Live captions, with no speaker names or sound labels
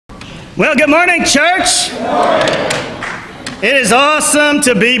Well, good morning, church. Good morning. It is awesome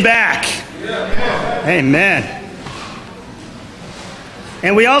to be back. Amen.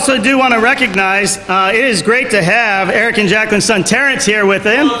 And we also do want to recognize it is great to have Eric and Jacqueline's son Terrence here with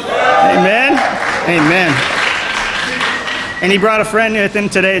him. Amen. Amen. And he brought a friend with him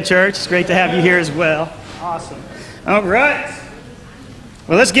today at church. It's great to have you here as well. Awesome. All right.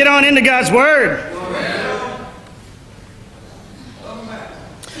 Well, let's get on into God's Word.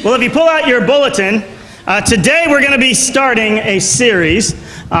 Well, if you pull out your bulletin, today we're going to be starting a series.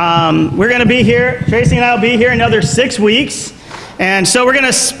 We're going to be here, Tracy and I will be here another 6 weeks. And so we're going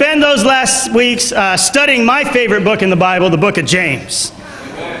to spend those last weeks studying my favorite book in the Bible, the book of James.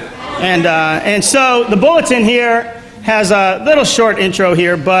 And so the bulletin here has a little short intro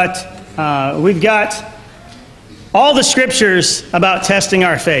here, but we've got all the scriptures about testing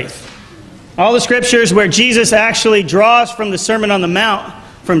our faith. All the scriptures where Jesus actually draws from the Sermon on the Mount,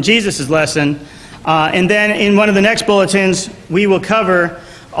 from Jesus' lesson. And then in one of the next bulletins, we will cover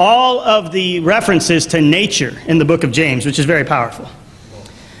all of the references to nature in the book of James, which is very powerful.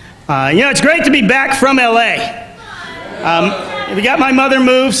 It's great to be back from L.A. We got my mother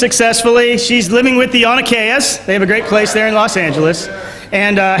moved successfully. She's living with the Onakayas. They have a great place there in Los Angeles.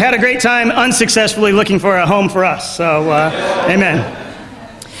 And had a great time unsuccessfully looking for a home for us. So, amen.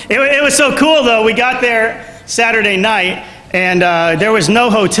 It was so cool, though. We got there Saturday night, and there was no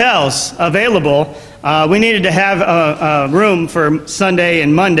hotels available. We needed to have a room for Sunday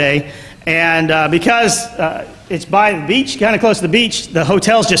and Monday. And because it's by the beach, kind of close to the beach, the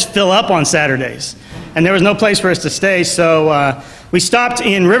hotels just fill up on Saturdays. And there was no place for us to stay. So we stopped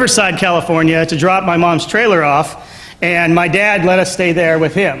in Riverside, California to drop my mom's trailer off. And my dad let us stay there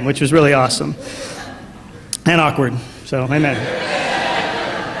with him, which was really awesome. And awkward. So, amen.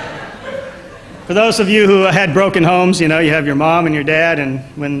 For those of you who had broken homes, you have your mom and your dad, and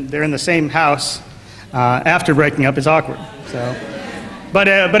when they're in the same house, after breaking up, it's awkward. So, but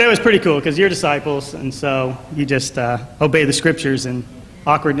it was pretty cool because you're disciples, and so you just obey the scriptures, and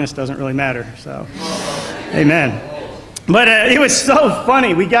awkwardness doesn't really matter. So, amen. But it was so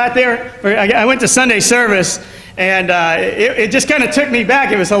funny. We got there. I went to Sunday service. And it just kind of took me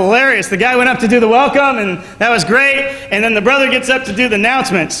back. It was hilarious. The guy went up to do the welcome, and that was great. And then the brother gets up to do the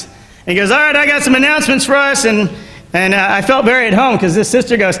announcements. And he goes, all right, I got some announcements for us. And I felt very at home because this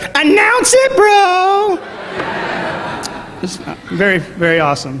sister goes, announce it, bro. It's very, very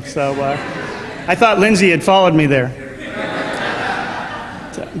awesome. So I thought Lindsay had followed me there.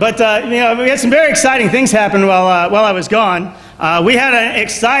 But, we had some very exciting things happen while I was gone. We had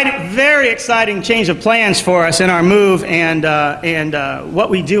an very exciting change of plans for us in our move and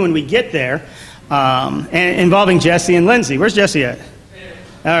what we do when we get there, and involving Jesse and Lindsay. Where's Jesse at?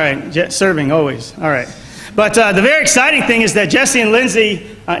 All right, serving always. All right. But the very exciting thing is that Jesse and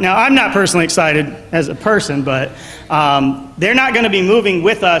Lindsay, now I'm not personally excited as a person, but they're not going to be moving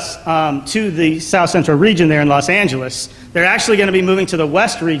with us to the South Central region there in Los Angeles. They're actually going to be moving to the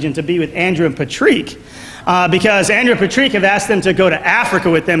West region to be with Andrew and Patrick. Because Andrew and Patrick have asked them to go to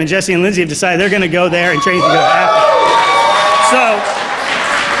Africa with them, and Jesse and Lindsay have decided they're going to go there and train to go to Africa. So,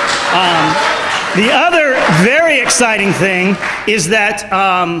 the other very exciting thing is that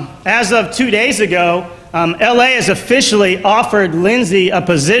as of 2 days ago, LA has officially offered Lindsay a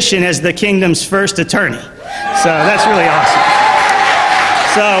position as the kingdom's first attorney. So that's really awesome.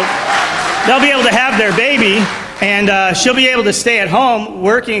 So they'll be able to have their baby. And she'll be able to stay at home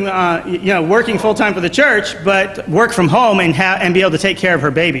working, working full-time for the church, but work from home and be able to take care of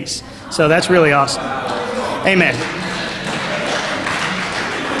her babies. So that's really awesome. Amen.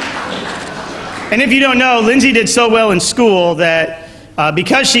 And if you don't know, Lindsay did so well in school that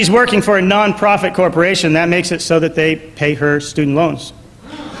because she's working for a nonprofit corporation, that makes it so that they pay her student loans.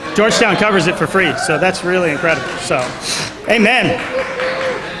 Georgetown covers it for free, so that's really incredible. So, amen.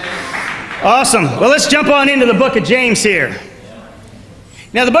 Awesome. Well, let's jump on into the book of James here.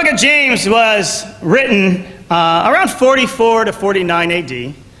 Now, the book of James was written around 44 to 49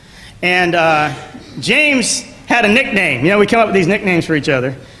 AD. And James had a nickname. We come up with these nicknames for each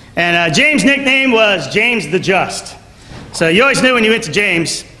other. And James' nickname was James the Just. So you always knew when you went to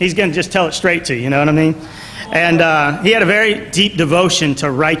James, he's going to just tell it straight to you, you know what I mean? And he had a very deep devotion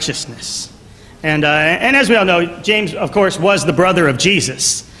to righteousness. And as we all know, James, of course, was the brother of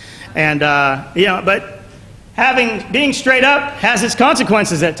Jesus. And, but being straight up has its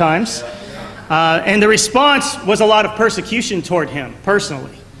consequences at times. And the response was a lot of persecution toward him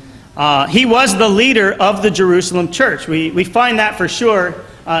personally. He was the leader of the Jerusalem church. We find that for sure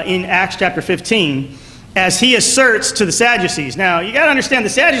in Acts chapter 15, as he asserts to the Sadducees. Now, you got to understand, the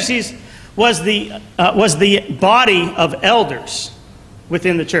Sadducees was the body of elders.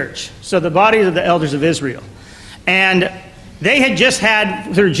 within the church. So the body of the elders of Israel. And they had just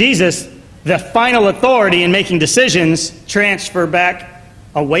had, through Jesus, the final authority in making decisions transfer back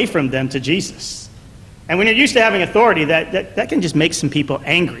away from them to Jesus. And when you're used to having authority, that can just make some people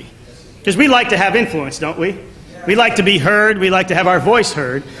angry. Because we like to have influence, don't we? We like to be heard. We like to have our voice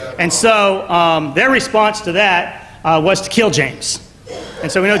heard. And so their response to that was to kill James.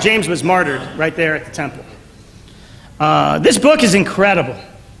 And so we know James was martyred right there at the temple. This book is incredible.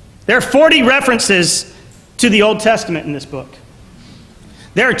 There are 40 references to the Old Testament in this book.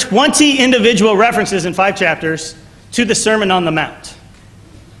 There are 20 individual references in 5 chapters to the Sermon on the Mount.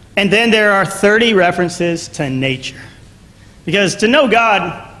 And then there are 30 references to nature. Because to know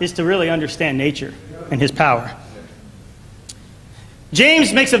God is to really understand nature and his power.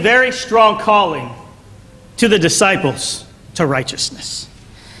 James makes a very strong calling to the disciples to righteousness.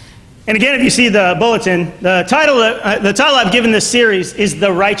 And again, if you see the bulletin, the title I've given this series is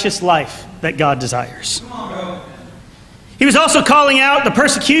The Righteous Life That God Desires. He was also calling out the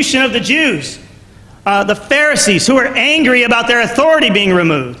persecution of the Jews, the Pharisees, who were angry about their authority being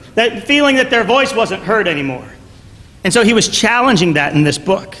removed, that feeling that their voice wasn't heard anymore. And so he was challenging that in this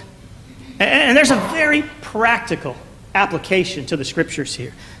book. And there's a very practical application to the scriptures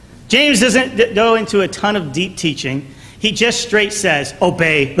here. James doesn't go into a ton of deep teaching. He just straight says,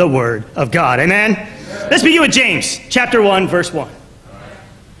 obey the word of God. Amen? Let's begin with James, chapter 1, verse 1.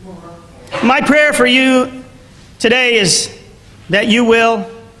 My prayer for you today is that you will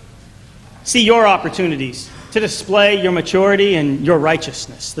see your opportunities to display your maturity and your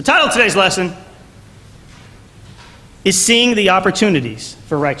righteousness. The title of today's lesson is Seeing the Opportunities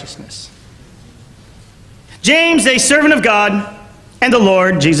for Righteousness. James, a servant of God and the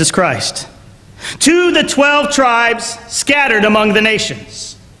Lord Jesus Christ, to the 12 tribes scattered among the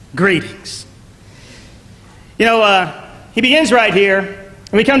nations, greetings. You know, he begins right here,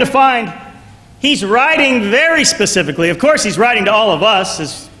 and we come to find he's writing very specifically. Of course, he's writing to all of us,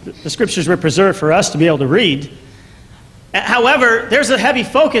 as the scriptures were preserved for us to be able to read. However, there's a heavy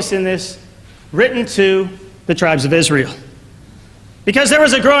focus in this written to the tribes of Israel. Because there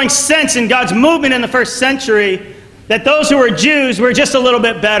was a growing sense in God's movement in the first century that those who were Jews were just a little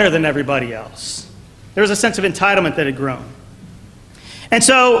bit better than everybody else. There was a sense of entitlement that had grown. And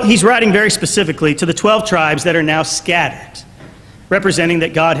so he's writing very specifically to the 12 tribes that are now scattered, representing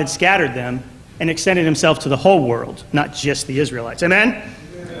that God had scattered them and extended himself to the whole world, not just the Israelites. Amen?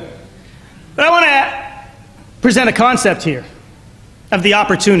 Amen. But I want to present a concept here of the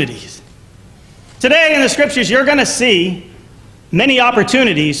opportunities. Today in the scriptures, you're going to see many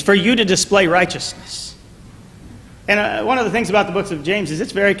opportunities for you to display righteousness. And one of the things about the books of James is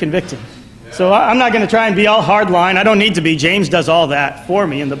it's very convicting. So I'm not going to try and be all hardline. I don't need to be. James does all that for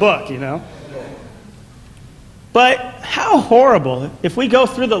me in the book, you know. But how horrible if we go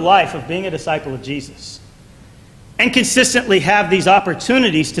through the life of being a disciple of Jesus and consistently have these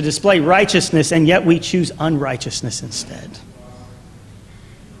opportunities to display righteousness, and yet we choose unrighteousness instead.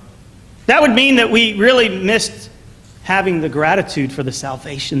 That would mean that we really missed having the gratitude for the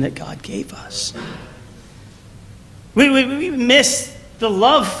salvation that God gave us. We miss the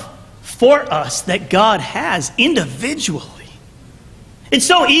love for us that God has individually. It's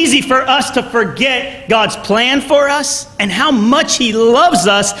so easy for us to forget God's plan for us and how much he loves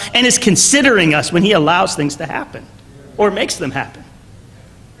us and is considering us when he allows things to happen or makes them happen.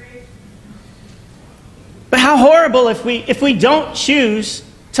 But how horrible if we don't choose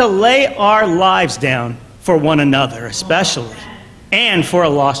to lay our lives down for one another, especially, and for a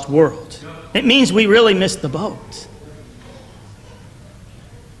lost world. It means we really missed the boat.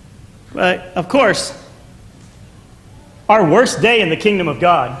 But, of course, our worst day in the kingdom of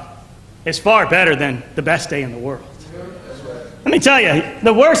God is far better than the best day in the world. Let me tell you,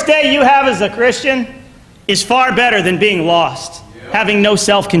 the worst day you have as a Christian is far better than being lost, having no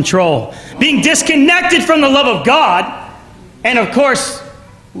self-control, being disconnected from the love of God, and, of course,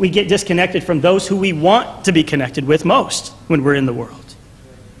 we get disconnected from those who we want to be connected with most when we're in the world.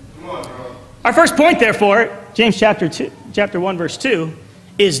 Our first point, therefore, James chapter 1, verse 2,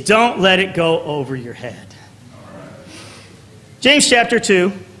 is don't let it go over your head. James chapter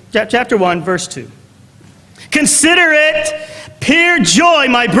 1, verse 2. Consider it pure joy,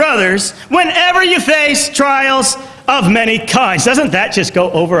 my brothers, whenever you face trials of many kinds. Doesn't that just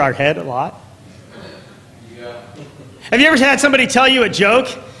go over our head a lot? Have you ever had somebody tell you a joke,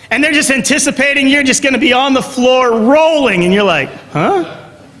 and they're just anticipating you're just going to be on the floor rolling, and you're like, huh?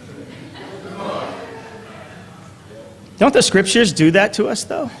 Don't the scriptures do that to us,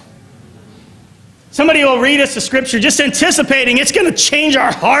 though? Somebody will read us the scripture just anticipating it's going to change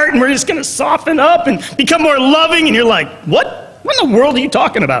our heart, and we're just going to soften up and become more loving, and you're like, what? What in the world are you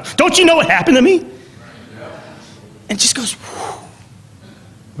talking about? Don't you know what happened to me? And it just goes whew,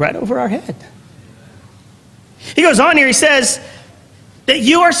 right over our head. He goes on here, he says that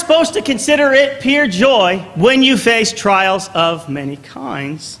you are supposed to consider it pure joy when you face trials of many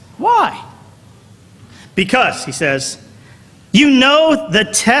kinds. Why? Because, he says, you know the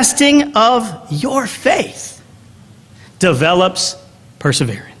testing of your faith develops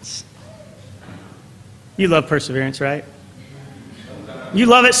perseverance. You love perseverance, right? You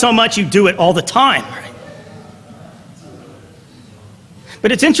love it so much you do it all the time, right?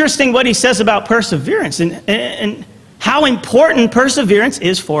 But it's interesting what he says about perseverance and how important perseverance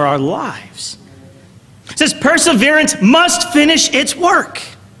is for our lives. It says perseverance must finish its work.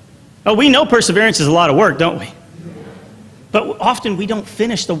 Oh, we know perseverance is a lot of work, don't we? But often we don't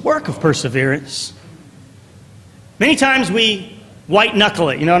finish the work of perseverance. Many times we white knuckle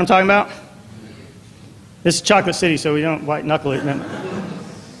it. You know what I'm talking about? This is Chocolate City, so we don't white knuckle it.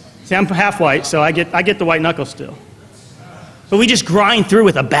 See, I'm half white, so I get the white knuckle still. But we just grind through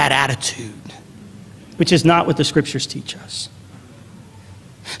with a bad attitude, which is not what the scriptures teach us.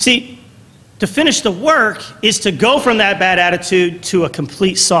 See, to finish the work is to go from that bad attitude to a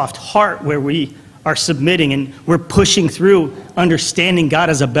complete soft heart where we are submitting and we're pushing through, understanding God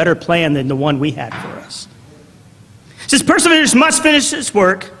has a better plan than the one we had for us. It says perseverance must finish its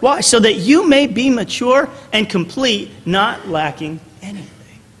work. Why? So that you may be mature and complete, not lacking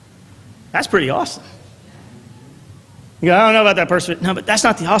anything. That's pretty awesome. You go, I don't know about that person. No, but that's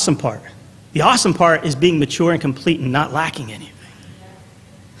not the awesome part. The awesome part is being mature and complete and not lacking anything.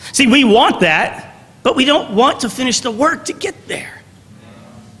 See, we want that, but we don't want to finish the work to get there.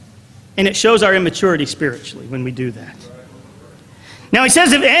 And it shows our immaturity spiritually when we do that. Now he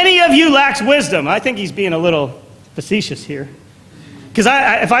says, if any of you lacks wisdom, I think he's being a little facetious here. Because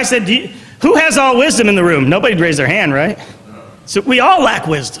if I said, who has all wisdom in the room? Nobody'd raise their hand, right? So we all lack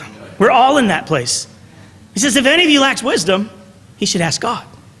wisdom. We're all in that place. He says, if any of you lacks wisdom, he should ask God.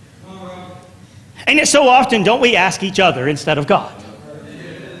 And yet so often, don't we ask each other instead of God?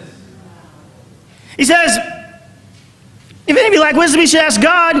 He says, if any of you lack wisdom, you should ask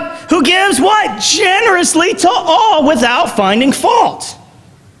God, who gives what? Generously to all without finding fault.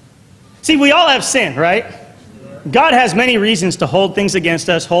 See, we all have sin, right? God has many reasons to hold things against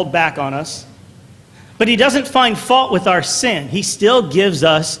us, hold back on us. But he doesn't find fault with our sin. He still gives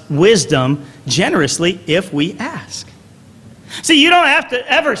us wisdom generously if we ask. See, you don't have to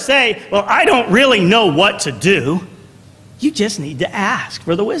ever say, well, I don't really know what to do. You just need to ask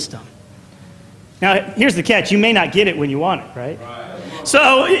for the wisdom. Now, here's the catch. You may not get it when you want it, right?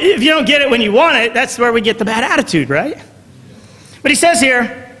 So if you don't get it when you want it, that's where we get the bad attitude, right? But he says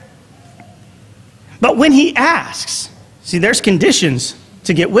here, but when he asks, see, there's conditions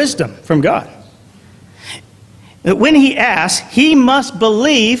to get wisdom from God. That when he asks, he must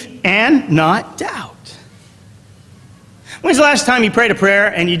believe and not doubt. When's the last time you prayed a prayer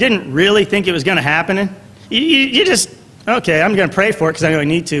and you didn't really think it was going to happen? You just, okay, I'm going to pray for it because I know I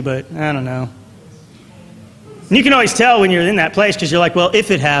need to, but I don't know. And you can always tell when you're in that place because you're like, well,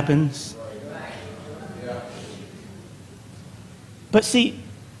 if it happens. But see,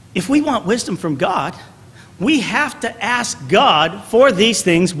 if we want wisdom from God, we have to ask God for these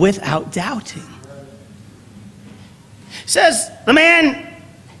things without doubting. It says, the man,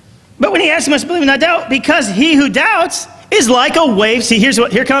 but when he asks, he must believe and not doubt, because he who doubts is like a wave. See,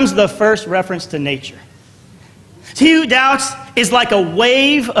 here comes the first reference to nature. He who doubts is like a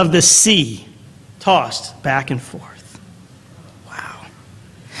wave of the sea, tossed back and forth. Wow.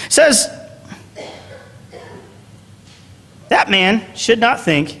 It says, that man should not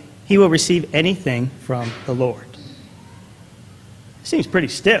think he will receive anything from the Lord. Seems pretty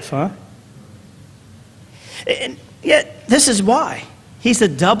stiff, huh? And yet, this is why. He's a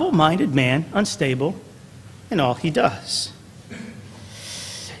double-minded man, unstable in all he does.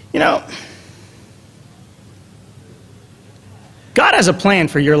 You know, God has a plan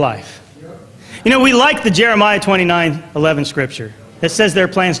for your life. You know, we like the Jeremiah 29:11 scripture that says there are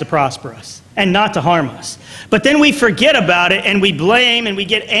plans to prosper us and not to harm us. But then we forget about it and we blame and we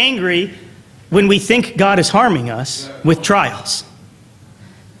get angry when we think God is harming us with trials.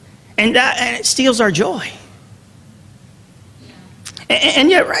 And it steals our joy. And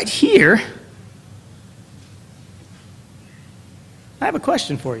yet right here, I have a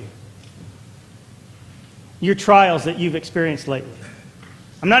question for you. Your trials that you've experienced lately.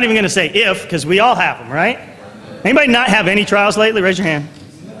 I'm not even going to say if, because we all have them, right? Anybody not have any trials lately? Raise your hand.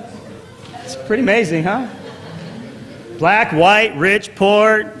 It's pretty amazing, huh? Black, white, rich,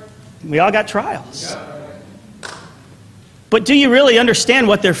 poor, we all got trials. But do you really understand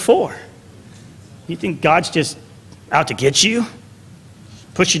what they're for? You think God's just out to get you,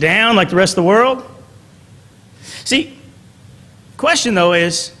 push you down like the rest of the world. See, the question though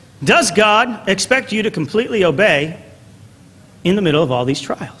is, does God expect you to completely obey in the middle of all these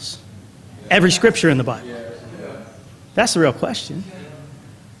trials? Every scripture in the Bible. That's the real question.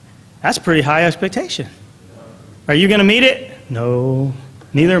 That's a pretty high expectation. Are you going to meet it? No,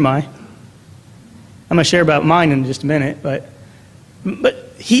 neither am I. I'm going to share about mine in just a minute, but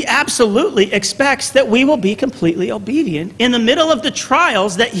he absolutely expects that we will be completely obedient in the middle of the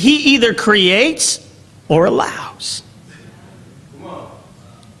trials that he either creates or allows.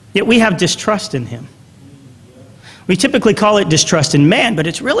 Yet we have distrust in him. We typically call it distrust in man, but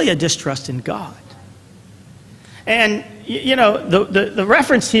it's really a distrust in God. And, you know, the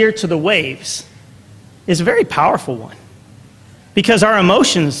reference here to the waves is a very powerful one, because our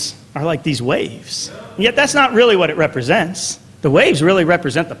emotions are like these waves. Yet that's not really what it represents. The waves really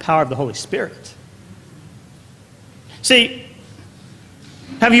represent the power of the Holy Spirit. See,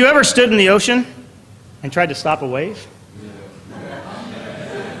 have you ever stood in the ocean and tried to stop a wave?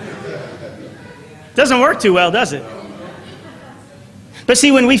 Doesn't work too well, does it? But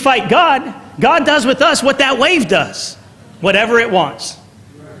see, when we fight God, God does with us what that wave does, whatever it wants.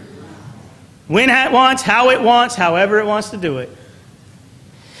 When it wants, how it wants, however it wants to do it.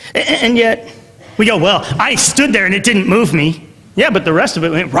 And yet, we go, well, I stood there and it didn't move me. Yeah, but the rest of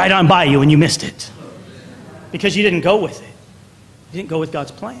it went right on by you and you missed it. Because you didn't go with it. You didn't go with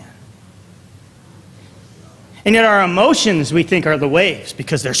God's plan. And yet our emotions, we think, are the waves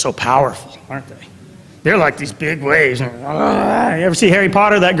because they're so powerful, aren't they? They're like these big waves. You ever see Harry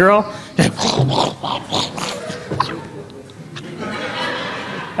Potter, that girl?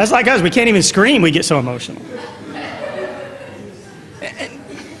 That's like us. We can't even scream. We get so emotional.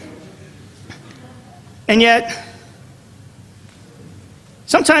 And yet,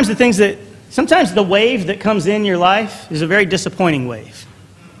 sometimes the wave that comes in your life is a very disappointing wave.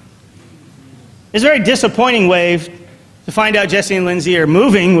 It's a very disappointing wave to find out Jesse and Lindsay are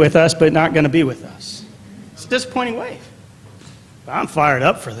moving with us but not going to be with us. It's a disappointing wave. But I'm fired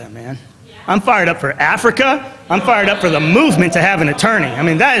up for them, man. I'm fired up for Africa. I'm fired up for the movement to have an attorney. I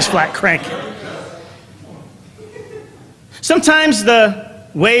mean, that is flat cranking. Sometimes the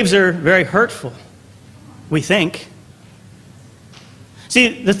waves are very hurtful, we think.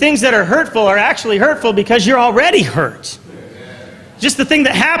 See, the things that are hurtful are actually hurtful because you're already hurt. Just the thing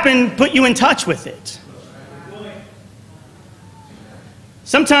that happened put you in touch with it.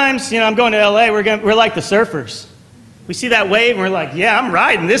 Sometimes, you know, I'm going to LA, we're like the surfers. We see that wave and we're like, yeah, I'm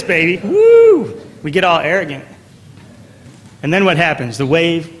riding this baby. Woo! We get all arrogant. And then what happens? The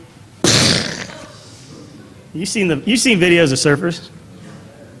wave. You've seen videos of surfers.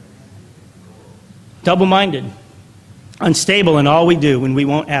 Double-minded. Unstable in all we do when we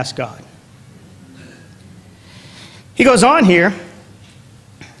won't ask God. He goes on here,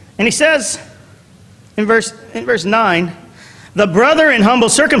 and he says in verse 9, the brother in humble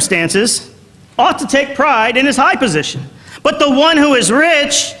circumstances ought to take pride in his high position, but the one who is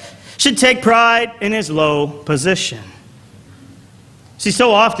rich should take pride in his low position. See,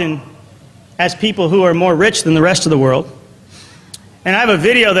 so often, as people who are more rich than the rest of the world, and I have a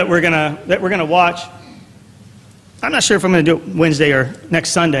video that we're gonna watch. I'm not sure if I'm going to do it Wednesday or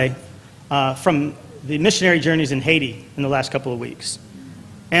next Sunday, from the missionary journeys in Haiti in the last couple of weeks.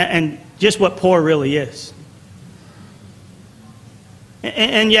 And just what poor really is.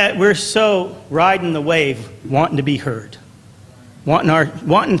 And yet we're so riding the wave, wanting to be heard,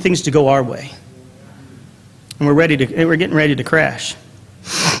 wanting things to go our way. And we're getting ready to crash.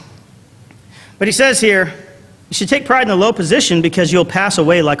 But he says here, you should take pride in the low position because you'll pass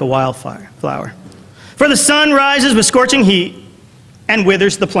away like a wildflower. For the sun rises with scorching heat and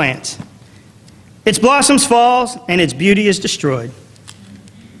withers the plant. Its blossoms fall and its beauty is destroyed.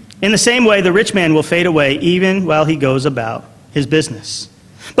 In the same way, the rich man will fade away even while he goes about his business.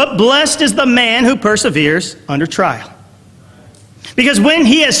 But blessed is the man who perseveres under trial. Because when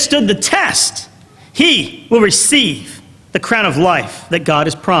he has stood the test, he will receive the crown of life that God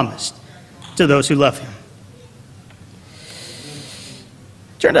has promised to those who love him.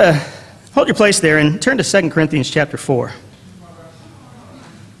 Hold your place there and turn to 2 Corinthians chapter 4.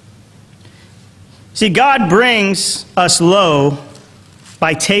 See, God brings us low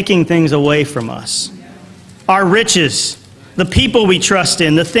by taking things away from us. Our riches, the people we trust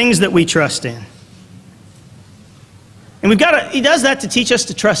in, the things that we trust in. And he does that to teach us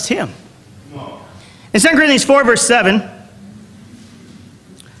to trust him. In 2 Corinthians 4, verse 7, it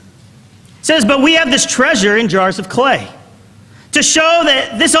says, but we have this treasure in jars of clay, to show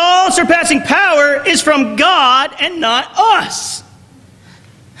that this all-surpassing power is from God and not us.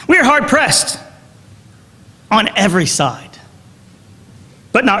 We are hard-pressed, on every side,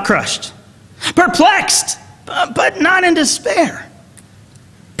 but not crushed. Perplexed, but not in despair.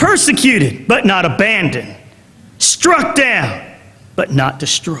 Persecuted, but not abandoned. Struck down, but not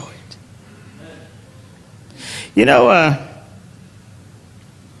destroyed. You know,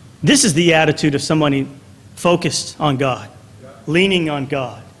 this is the attitude of someone focused on God, leaning on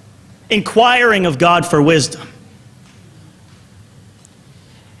God, inquiring of God for wisdom.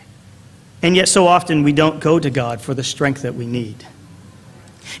 And yet so often we don't go to God for the strength that we need.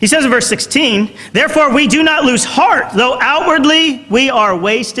 He says in verse 16, therefore we do not lose heart, though outwardly we are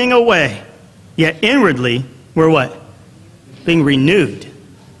wasting away. Yet inwardly we're what? Being renewed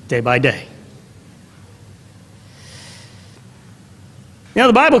day by day. You know,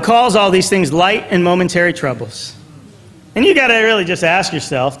 the Bible calls all these things light and momentary troubles. And you got to really just ask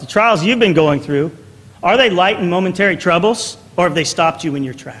yourself, the trials you've been going through, are they light and momentary troubles, or have they stopped you in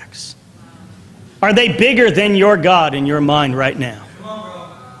your tracks? Are they bigger than your God in your mind right now?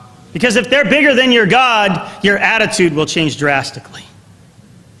 Because if they're bigger than your God, your attitude will change drastically.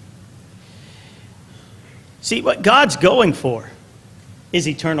 See, what God's going for is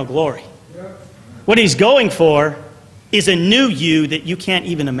eternal glory. What he's going for is a new you that you can't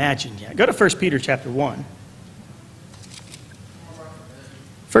even imagine yet. Go to 1 Peter chapter 1.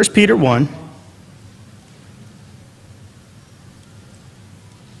 1 Peter 1.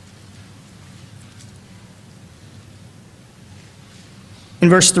 In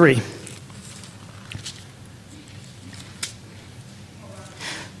verse 3.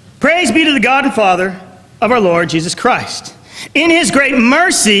 Praise be to the God and Father of our Lord Jesus Christ. In his great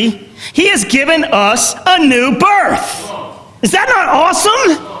mercy, he has given us a new birth. Is that not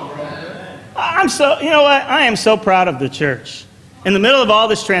awesome? You know what? I am so proud of the church. In the middle of all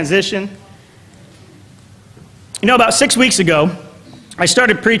this transition, you know, about 6 weeks ago, I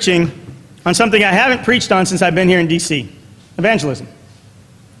started preaching on something I haven't preached on since I've been here in D.C., evangelism.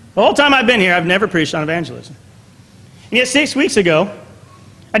 The whole time I've been here, I've never preached on evangelism. And yet 6 weeks ago,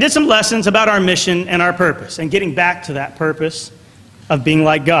 I did some lessons about our mission and our purpose, and getting back to that purpose of being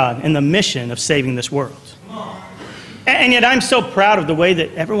like God and the mission of saving this world. And yet I'm so proud of the way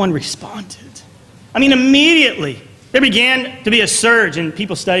that everyone responded. I mean, immediately, there began to be a surge in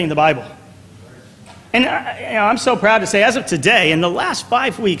people studying the Bible. And I'm so proud to say, as of today, in the last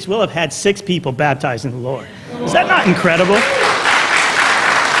 5 weeks, we'll have had 6 people baptized in the Lord. Is that not incredible?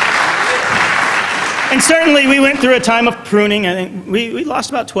 And certainly we went through a time of pruning. I think we lost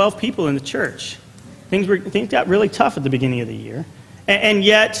about 12 people in the church. Things got really tough at the beginning of the year. And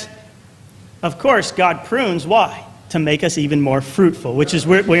yet, of course, God prunes. Why? To make us even more fruitful, which is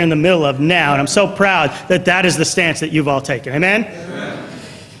what we're in the middle of now. And I'm so proud that that is the stance that you've all taken. Amen? Amen.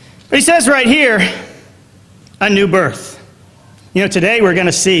 But he says right here, a new birth. You know, today we're going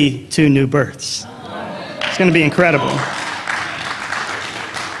to see 2 new births. It's going to be incredible.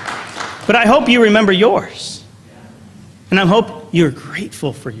 But I hope you remember yours. And I hope you're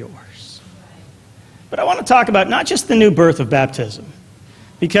grateful for yours. But I want to talk about not just the new birth of baptism,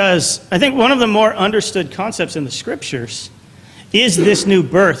 because I think one of the more understood concepts in the scriptures is this new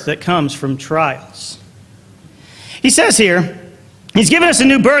birth that comes from trials. He says here, he's given us a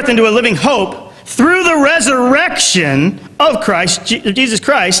new birth into a living hope through the resurrection of Jesus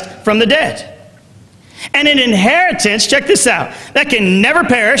Christ from the dead. And an inheritance, check this out, that can never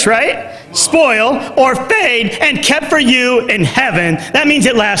perish, right? Spoil or fade, and kept for you in heaven. That means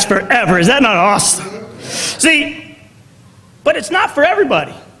it lasts forever. Is that not awesome? See, but it's not for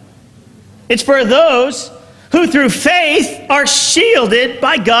everybody. It's for those who through faith are shielded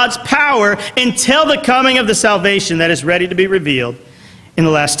by God's power until the coming of the salvation that is ready to be revealed in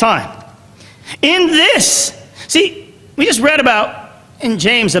the last time. In this, see, we just read about in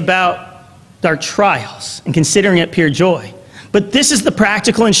James about our trials and considering it pure joy. But this is the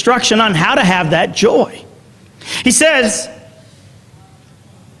practical instruction on how to have that joy. He says,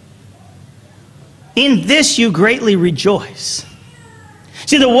 in this you greatly rejoice.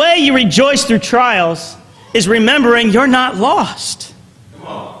 See, the way you rejoice through trials is remembering you're not lost.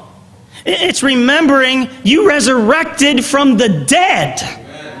 It's remembering you resurrected from the dead.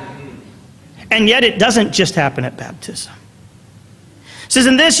 And yet it doesn't just happen at baptism. It says,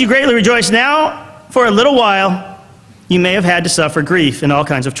 in this you greatly rejoice. Now, for a little while, you may have had to suffer grief in all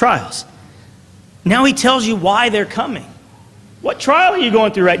kinds of trials. Now he tells you why they're coming. What trial are you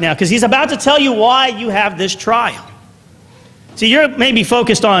going through right now? Because he's about to tell you why you have this trial. See, you're maybe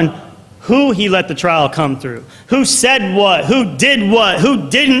focused on who he let the trial come through, who said what, who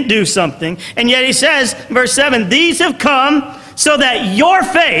didn't do something. And yet he says, verse 7, these have come so that your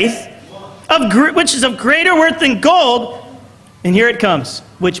faith, which is of greater worth than gold, and here it comes,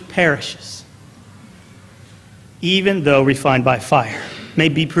 which perishes. even though refined by fire, may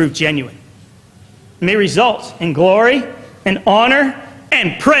be proved genuine, may result in glory and honor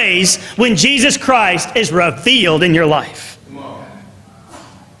and praise when Jesus Christ is revealed in your life.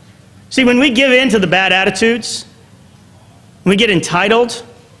 See, when we give in to the bad attitudes, when we get entitled,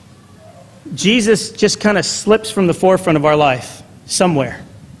 Jesus just kind of slips from the forefront of our life somewhere.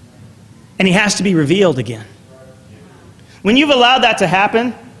 And he has to be revealed again. When you've allowed that to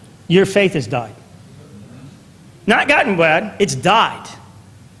happen, your faith has died. Not gotten bad, it's died.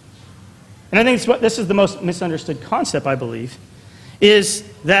 And I think this is the most misunderstood concept, I believe, is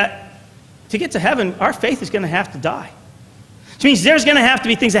that to get to heaven, our faith is going to have to die. Which means there's going to have to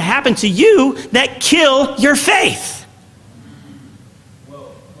be things that happen to you that kill your faith.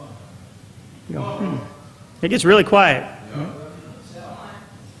 You go, It gets really quiet.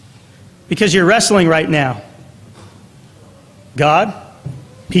 Because you're wrestling right now. God,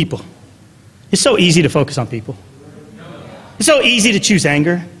 people. It's so easy to focus on people. It's so easy to choose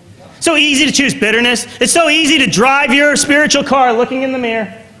anger. It's so easy to choose bitterness. It's so easy to drive your spiritual car looking in the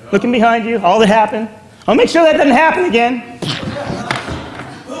mirror, looking behind you, all that happened. I'll make sure that doesn't happen again.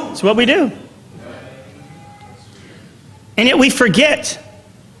 It's what we do. And yet we forget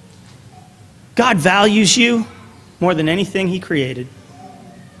God values you more than anything he created.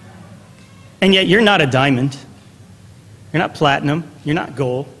 And yet you're not a diamond. You're not platinum. You're not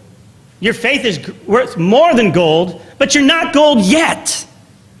gold. Your faith is worth more than gold, but you're not gold yet.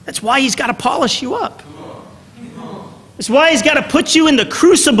 That's why he's got to polish you up. That's why he's got to put you in the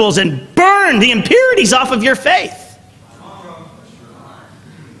crucibles and burn the impurities off of your faith.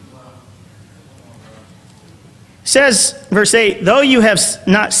 It says, verse 8, though you have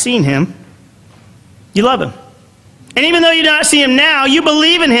not seen him, you love him. And even though you do not see him now, you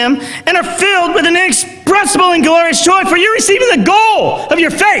believe in him and are filled with an inexpressible and glorious joy, for you're receiving the goal of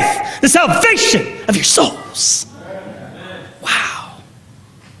your faith, the salvation of your souls. Wow.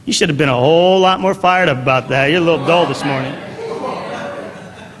 You should have been a whole lot more fired up about that. You're a little dull this morning.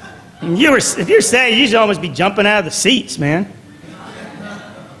 If you're saved, you should almost be jumping out of the seats, man.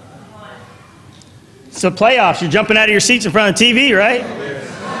 It's the playoffs. You're jumping out of your seats in front of the TV, right?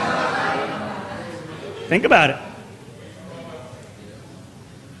 Think about it.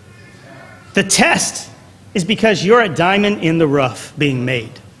 The test is because you're a diamond in the rough being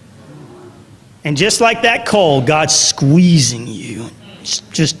made. And just like that coal, God's squeezing you,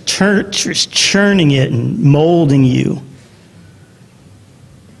 just churning it and molding you.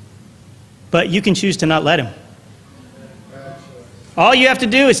 But you can choose to not let him. All you have to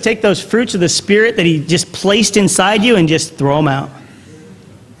do is take those fruits of the Spirit that he just placed inside you and just throw them out.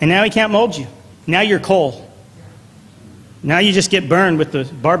 And now he can't mold you. Now you're coal. Now you just get burned with the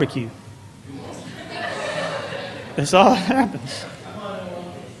barbecue. That's all that happens.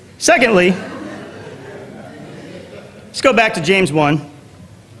 Secondly, let's go back to James 1.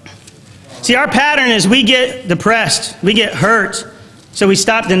 See, our pattern is we get depressed, we get hurt, so we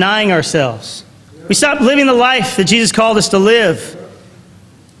stop denying ourselves. We stop living the life that Jesus called us to live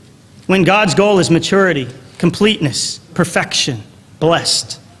when God's goal is maturity, completeness, perfection,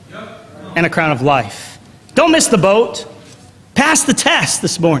 blessed, and a crown of life. Don't miss the boat. Pass the test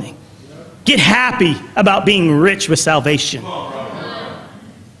this morning. Get happy about being rich with salvation.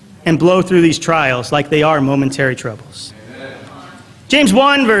 And blow through these trials like they are momentary troubles. James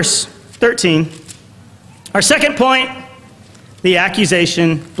 1, verse 13. Our second point, the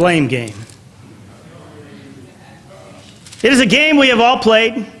accusation blame game. It is a game we have all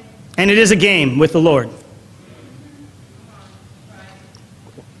played, and it is a game with the Lord.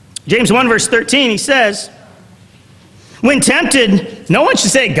 James 1, verse 13, he says, when tempted, no one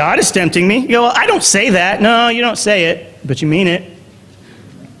should say, God is tempting me. You go, well, I don't say that. No, you don't say it, but you mean it.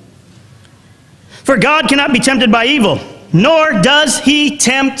 For God cannot be tempted by evil, nor does he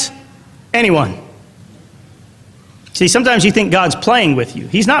tempt anyone. See, sometimes you think God's playing with you.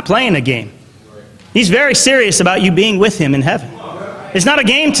 He's not playing a game. He's very serious about you being with him in heaven. It's not a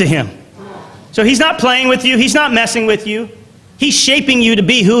game to him. So he's not playing with you. He's not messing with you. He's shaping you to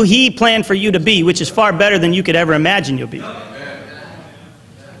be who he planned for you to be, which is far better than you could ever imagine you'll be.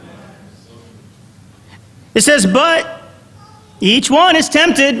 It says, but each one is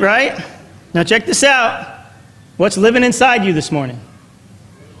tempted, right? Now check this out. What's living inside you this morning?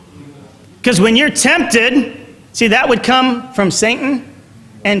 Because when you're tempted, see, that would come from Satan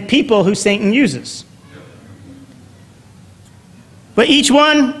and people who Satan uses. But each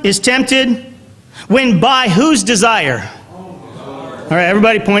one is tempted when by whose desire? All right,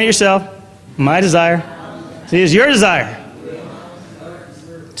 everybody point at yourself. My desire. See, it's your desire.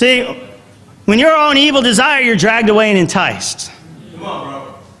 See, when your own evil desire, you're dragged away and enticed.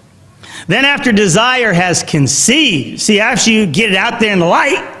 Then after desire has conceived, see, after you get it out there in the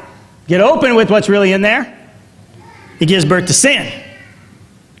light, get open with what's really in there, it gives birth to sin.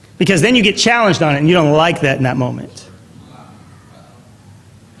 Because then you get challenged on it, and you don't like that in that moment.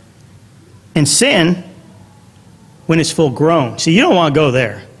 And sin, when it's full grown. See, you don't want to go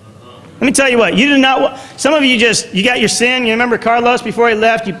there. Let me tell you what, you do not want, some of you you got your sin. You remember Carlos before he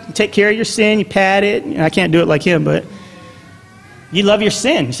left, you take care of your sin, you pat it. I can't do it like him, but you love your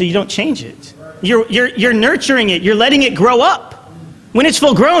sin, so you don't change it. You're nurturing it. You're letting it grow up. When it's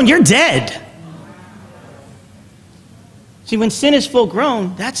full grown, you're dead. See, when sin is full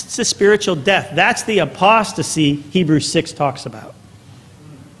grown, that's the spiritual death. That's the apostasy Hebrews 6 talks about.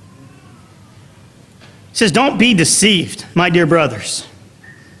 It says, don't be deceived, my dear brothers.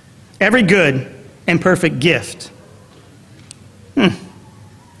 Every good and perfect gift.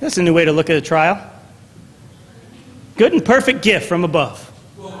 That's a new way to look at a trial. Good and perfect gift from above.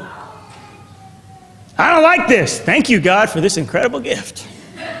 I don't like this. Thank you, God, for this incredible gift.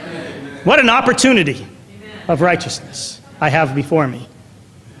 What an opportunity of righteousness I have before me.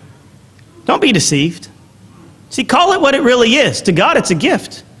 Don't be deceived. See, call it what it really is. To God, it's a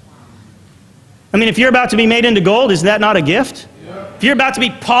gift. I mean, if you're about to be made into gold, is that not a gift? If you're about to be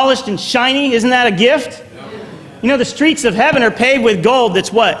polished and shiny, isn't that a gift? You know, the streets of heaven are paved with gold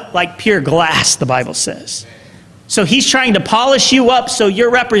that's what? Like pure glass, the Bible says. So he's trying to polish you up so you're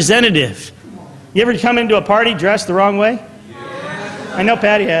representative. You ever come into a party dressed the wrong way? I know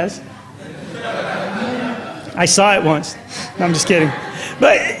Patty has. I saw it once. No, I'm just kidding.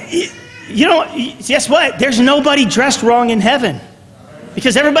 But, you know, guess what? There's nobody dressed wrong in heaven.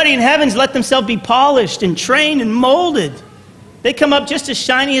 Because everybody in heaven's let themselves be polished and trained and molded. They come up just as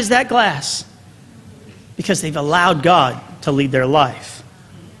shiny as that glass. Because they've allowed God to lead their life.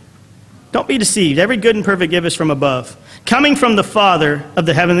 Don't be deceived. Every good and perfect gift is from above, coming from the Father of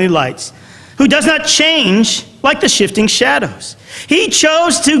the heavenly lights, who does not change like the shifting shadows. He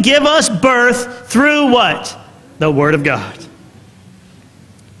chose to give us birth through what? The Word of God.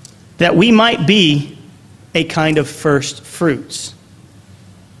 That we might be a kind of first fruits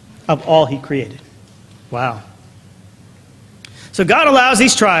of all He created. Wow. So God allows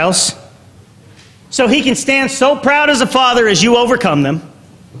these trials so He can stand so proud as a father as you overcome them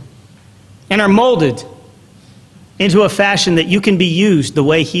and are molded into a fashion that you can be used the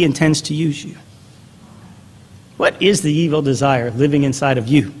way He intends to use you. What is the evil desire living inside of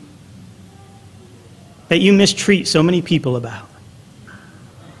you that you mistreat so many people about?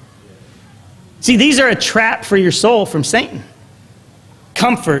 See, these are a trap for your soul from Satan.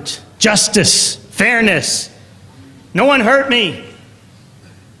 Comfort, justice, fairness. No one hurt me.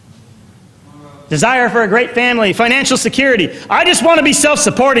 Desire for a great family, financial security. I just want to be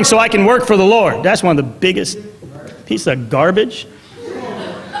self-supporting so I can work for the Lord. That's one of the biggest pieces of garbage.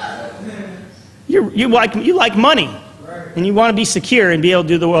 You like money, and you want to be secure and be able to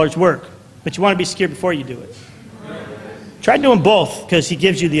do the Lord's work. But you want to be secure before you do it. Try doing both, because He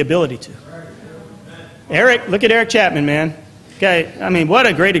gives you the ability to. Eric, look at Eric Chapman, man. Okay, I mean, what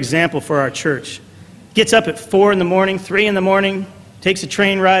a great example for our church. Gets up at 4 in the morning, 3 in the morning, takes a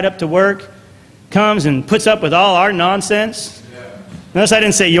train ride up to work, comes and puts up with all our nonsense. Notice I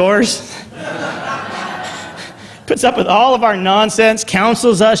didn't say yours. Puts up with all of our nonsense,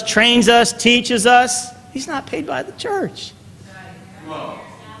 counsels us, trains us, teaches us. He's not paid by the church.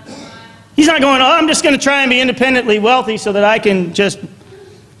 He's not going, oh, I'm just going to try and be independently wealthy so that I can just,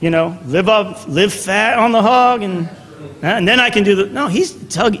 live fat on the hog and then I can do the... No, he's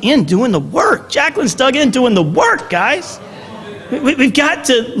dug in doing the work. Jacqueline's dug in doing the work, guys. We've got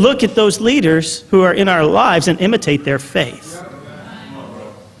to look at those leaders who are in our lives and imitate their faith.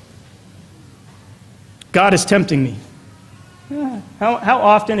 God is tempting me. How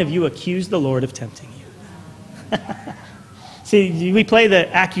often have you accused the Lord of tempting you? See, we play the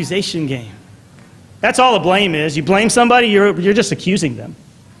accusation game. That's all the blame is. You blame somebody, you're just accusing them.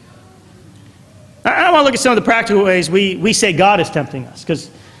 I want to look at some of the practical ways we say God is tempting us, because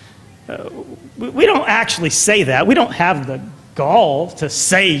we don't actually say that. We don't have the gall to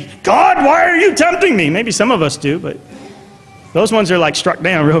say, God, why are you tempting me? Maybe some of us do, but those ones are like struck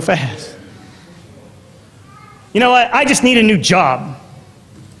down real fast. You know what? I just need a new job.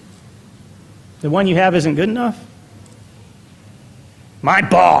 The one you have isn't good enough? My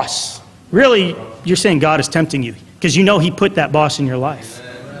boss. Really, you're saying God is tempting you because you know He put that boss in your life.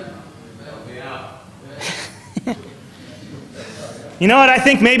 You know what? I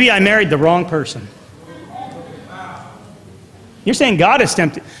think maybe I married the wrong person. You're saying God is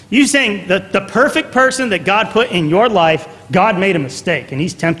tempting. You're saying that the perfect person that God put in your life, God made a mistake, and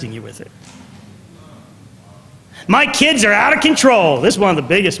He's tempting you with it. My kids are out of control. This is one of the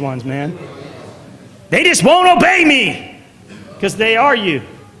biggest ones, man. They just won't obey me because they are you.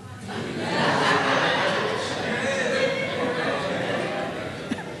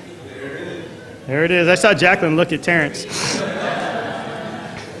 There it is. I saw Jacqueline look at Terrence.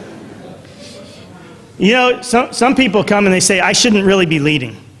 You know, some people come and they say, I shouldn't really be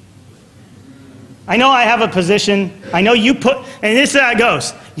leading. I know I have a position. I know you put, and this is how it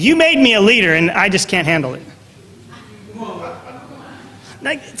goes. You made me a leader and I just can't handle it.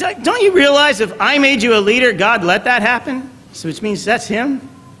 Like, don't you realize if I made you a leader, God let that happen? So which means that's him.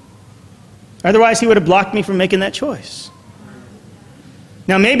 Otherwise, he would have blocked me from making that choice.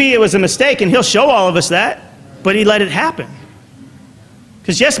 Now, maybe it was a mistake, and he'll show all of us that, but he let it happen.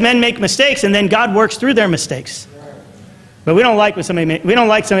 Because yes, men make mistakes, and then God works through their mistakes. But we don't like when somebody make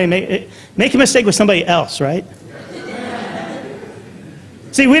a mistake with somebody else, right?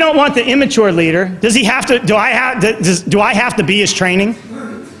 See, we don't want the immature leader. Does he have to? Do I have to be his training?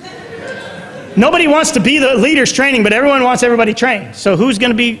 Nobody wants to be the leader's training, but everyone wants everybody trained. So who's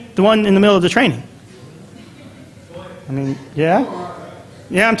going to be the one in the middle of the training? I mean, yeah?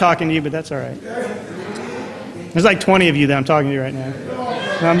 Yeah, I'm talking to you, but that's all right. There's like 20 of you that I'm talking to right now.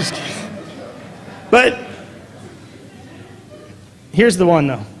 No, I'm just kidding. But here's the one,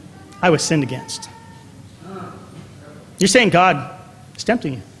 though. I was sinned against. You're saying God is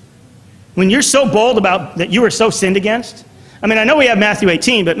tempting you. When you're so bold about that you were so sinned against, I mean, I know we have Matthew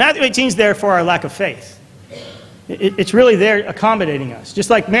 18, but Matthew 18 is there for our lack of faith. It's really there accommodating us. Just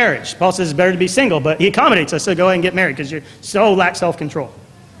like marriage. Paul says it's better to be single, but he accommodates us to go ahead and get married because you so lack self-control.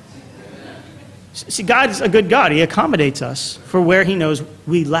 See, God's a good God. He accommodates us for where he knows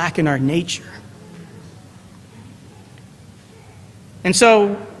we lack in our nature. And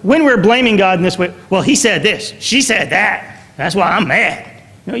so when we're blaming God in this way, well, he said this, she said that, that's why I'm mad.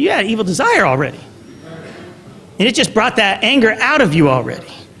 You know, you had evil desire already. And it just brought that anger out of you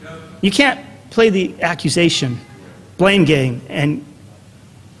already. You can't play the accusation, blame game, and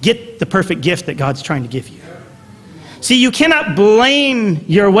get the perfect gift that God's trying to give you. See, you cannot blame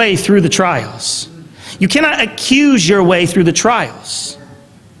your way through the trials. You cannot accuse your way through the trials.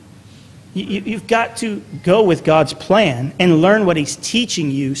 You've got to go with God's plan and learn what he's teaching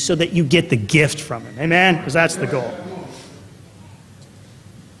you so that you get the gift from him. Amen? Because that's the goal.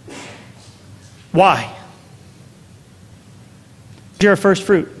 Why? You're a first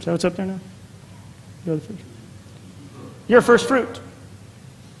fruit. Is that what's up there now? You're a first fruit.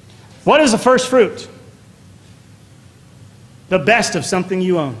 What is a first fruit? The best of something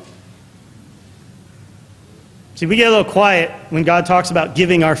you own. See, we get a little quiet when God talks about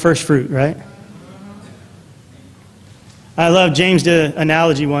giving our first fruit, right? I love James did an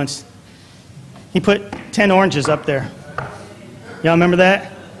analogy once. He put 10 oranges up there. Y'all remember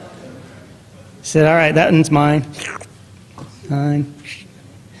that? He said, all right, that one's mine. Mine.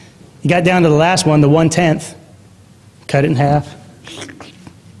 He got down to the last one, the 1/10. Cut it in half.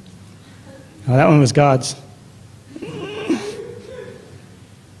 Oh, that one was God's.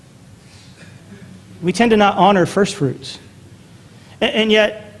 We tend to not honor first fruits. And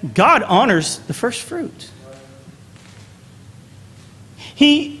yet, God honors the first fruit.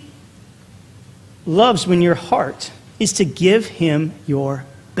 He loves when your heart is to give him your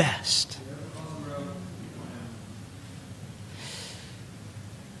best.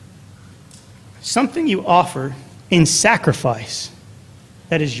 Something you offer in sacrifice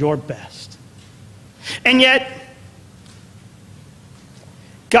that is your best. And yet,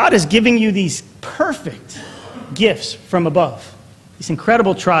 God is giving you these perfect gifts from above. These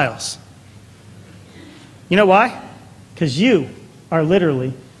incredible trials. You know why? Because you are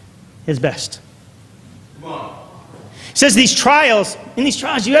literally his best. Come on. It says in these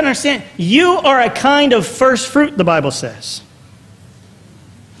trials, you understand, you are a kind of first fruit, the Bible says.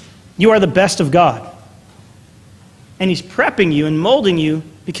 You are the best of God. And he's prepping you and molding you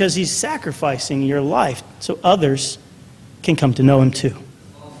because he's sacrificing your life so others can come to know him too.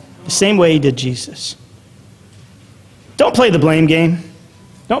 The same way he did Jesus. Don't play the blame game.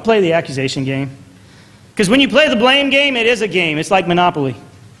 Don't play the accusation game. Because when you play the blame game, it is a game. It's like Monopoly.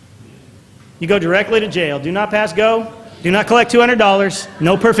 You go directly to jail. Do not pass go. Do not collect $200.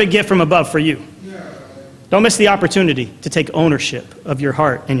 No perfect gift from above for you. Don't miss the opportunity to take ownership of your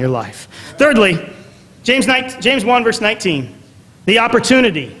heart and your life. Thirdly, James 1 verse 19. The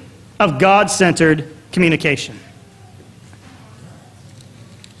opportunity of God-centered communication.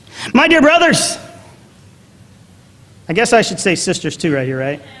 My dear brothers, I guess I should say sisters too right here,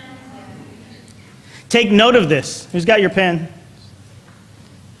 right? Take note of this. Who's got your pen?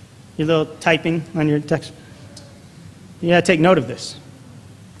 Your little typing on your text? Yeah, take note of this.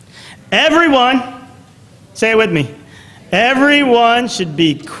 Everyone Say it with me. Everyone should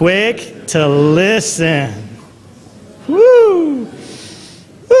be quick to listen. Woo!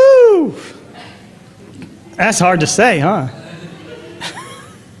 Woo! That's hard to say, huh?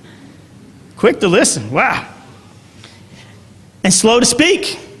 Quick to listen. Wow. And slow to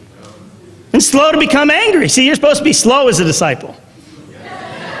speak. And slow to become angry. See, you're supposed to be slow as a disciple.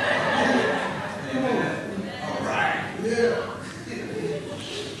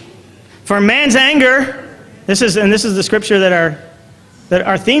 For man's anger, this is the scripture that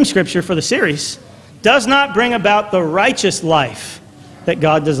our theme scripture for the series, does not bring about the righteous life that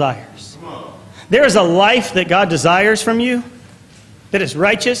God desires. There is a life that God desires from you that is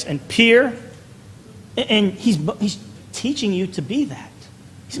righteous and pure, and He's teaching you to be that.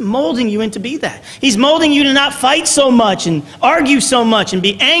 He's molding you into be that. He's molding you to not fight so much and argue so much and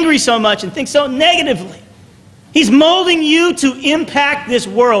be angry so much and think so negatively. He's molding you to impact this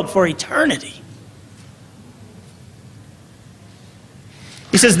world for eternity.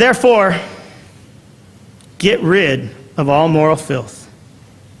 He says, therefore, get rid of all moral filth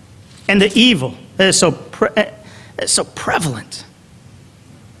and the evil that is so prevalent,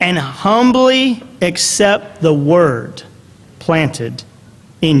 and humbly accept the word planted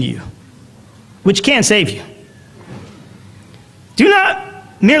in you, which can save you. Do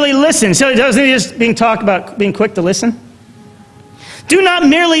not merely listen. So it doesn't just being talked about being quick to listen. Do not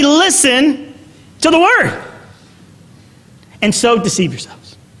merely listen to the word and so deceive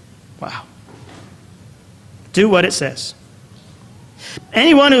yourselves. Wow. Do what it says.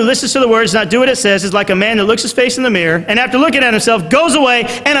 Anyone who listens to the word does not do what it says is like a man that looks his face in the mirror and after looking at himself goes away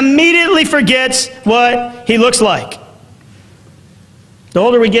and immediately forgets what he looks like. The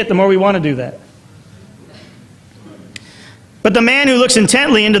older we get, the more we want to do that. But the man who looks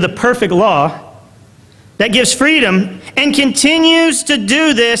intently into the perfect law that gives freedom and continues to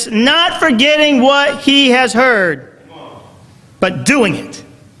do this, not forgetting what he has heard, but doing it,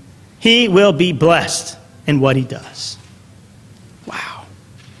 he will be blessed in what he does. Wow.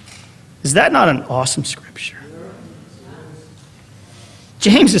 Is that not an awesome scripture?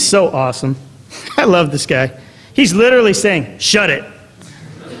 James is so awesome. I love this guy. He's literally saying, shut it.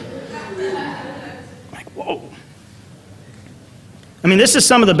 Like, whoa. I mean, this is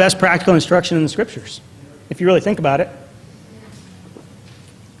some of the best practical instruction in the scriptures, if you really think about it.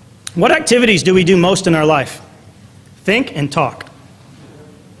 What activities do we do most in our life? Think and talk.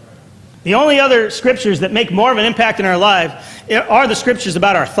 The only other scriptures that make more of an impact in our life are the scriptures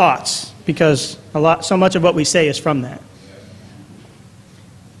about our thoughts, because so much of what we say is from that.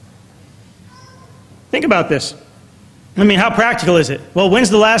 Think about this. I mean, how practical is it? Well, when's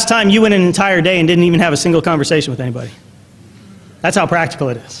the last time you went an entire day and didn't even have a single conversation with anybody? That's how practical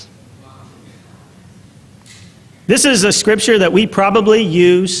it is. This is a scripture that we probably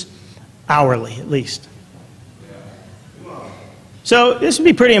use hourly, at least. So this would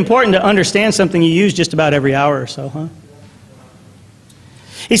be pretty important to understand something you use just about every hour or so, huh?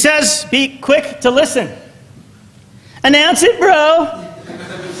 He says, be quick to listen. Announce it, bro.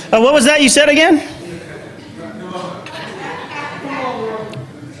 What was that you said again?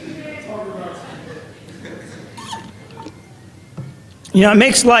 You know, it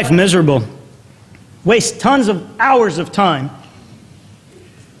makes life miserable. Wastes tons of hours of time.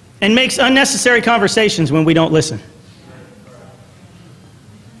 And makes unnecessary conversations when we don't listen.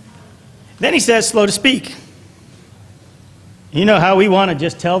 Then he says, slow to speak. You know how we want to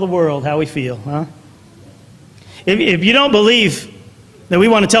just tell the world how we feel, huh? If you don't believe that we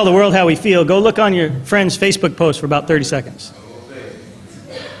want to tell the world how we feel, go look on your friend's Facebook post for about 30 seconds.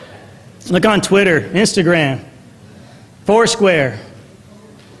 Look on Twitter, Instagram, Foursquare.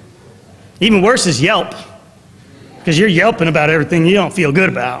 Even worse is Yelp, because you're yelping about everything you don't feel good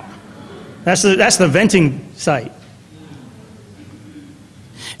about. That's the venting site.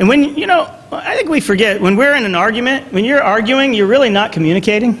 And when, you know, I think we forget, when we're in an argument, when you're arguing, you're really not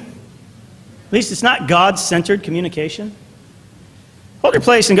communicating. At least it's not God-centered communication. Hold your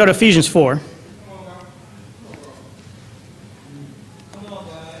place and go to Ephesians 4.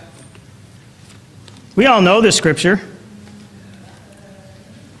 We all know this scripture.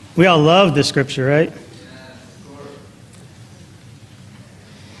 We all love this scripture, right?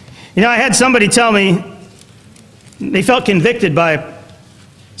 You know, I had somebody tell me they felt convicted by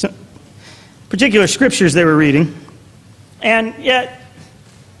some particular scriptures they were reading, and yet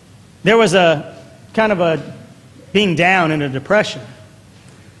there was a kind of a being down and a depression.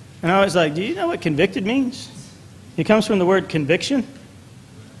 And I was like, do you know what convicted means? It comes from the word conviction.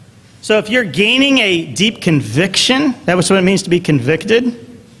 So if you're gaining a deep conviction, that was what it means to be convicted.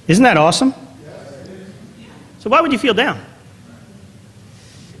 Isn't that awesome? So why would you feel down?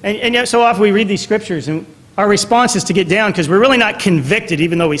 And yet so often we read these scriptures and our response is to get down because we're really not convicted,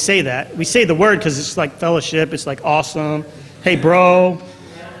 even though we say that. We say the word because it's like fellowship, it's like awesome. Hey, bro,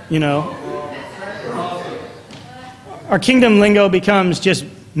 you know. Our kingdom lingo becomes just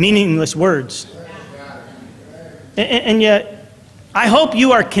meaningless words. And yet, I hope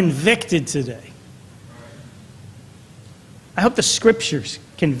you are convicted today. I hope the scriptures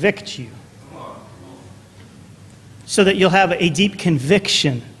convict you so that you'll have a deep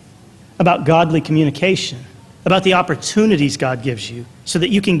conviction about godly communication, about the opportunities God gives you so that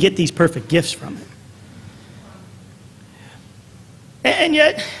you can get these perfect gifts from it. And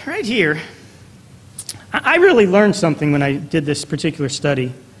yet, right here, I really learned something when I did this particular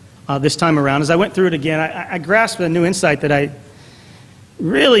study this time around. As I went through it again, I grasped a new insight that I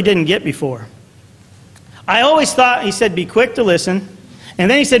really didn't get before. I always thought he said, be quick to listen, and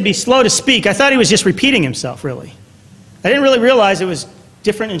then he said, be slow to speak. I thought he was just repeating himself, really. I didn't really realize it was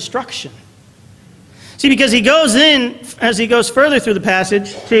different instruction. See, because he goes in, as he goes further through the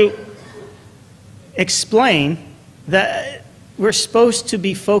passage, to explain that we're supposed to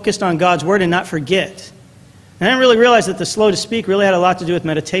be focused on God's word and not forget. And I didn't really realize that the slow to speak really had a lot to do with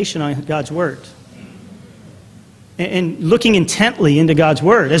meditation on God's word. And looking intently into God's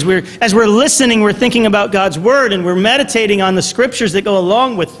word. As we're listening, we're thinking about God's word and we're meditating on the scriptures that go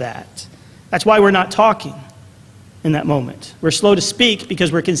along with that. That's why we're not talking in that moment. We're slow to speak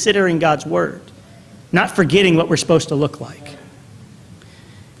because we're considering God's word, not forgetting what we're supposed to look like.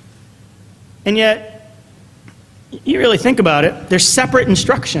 And yet, you really think about it, there's separate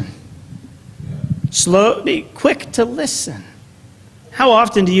instruction. Slow, be quick to listen. How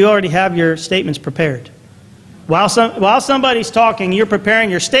often do you already have your statements prepared? While somebody's talking, you're preparing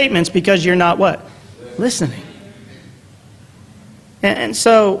your statements because you're not what? Listening. And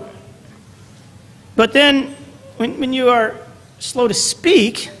so, but then when you are slow to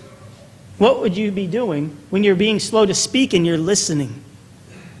speak, what would you be doing when you're being slow to speak and you're listening?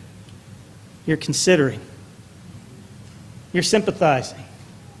 You're considering. You're sympathizing.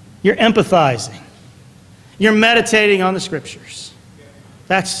 You're empathizing. You're meditating on the scriptures.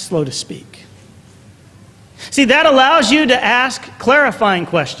 That's slow to speak. See, that allows you to ask clarifying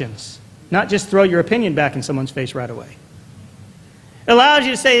questions, not just throw your opinion back in someone's face right away. It allows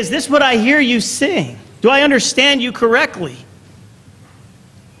you to say, is this what I hear you saying? Do I understand you correctly?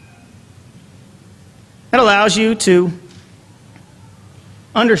 It allows you to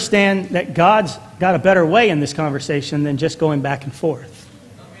understand that God's got a better way in this conversation than just going back and forth.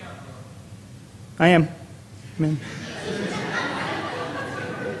 I am. Amen.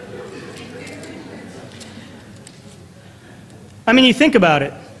 I mean, you think about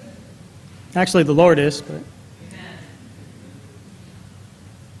it. Actually, the Lord is, but...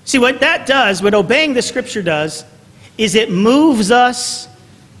 See, what that does, what obeying the scripture does, is it moves us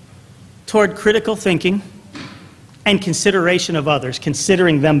toward critical thinking and consideration of others,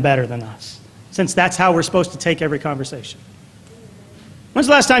 considering them better than us, since that's how we're supposed to take every conversation. When's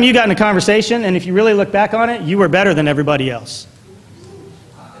the last time you got in a conversation, and if you really look back on it, you were better than everybody else?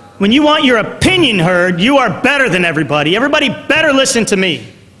 When you want your opinion heard, you are better than everybody. Everybody better listen to me,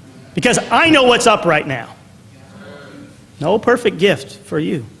 because I know what's up right now. No perfect gift for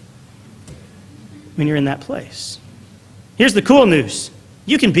you when you're in that place. Here's the cool news.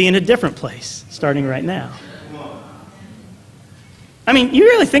 You can be in a different place starting right now. I mean, you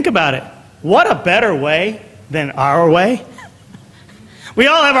really think about it. What a better way than our way? We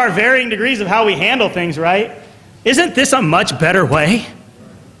all have our varying degrees of how we handle things, right? Isn't this a much better way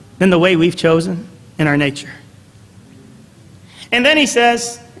than the way we've chosen in our nature? And then he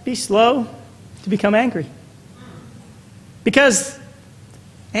says, be slow to become angry. Because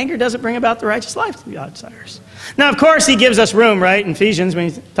anger doesn't bring about the righteous life to the outsiders. Now, of course, he gives us room, right, in Ephesians when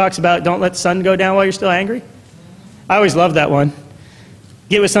he talks about don't let the sun go down while you're still angry. I always love that one.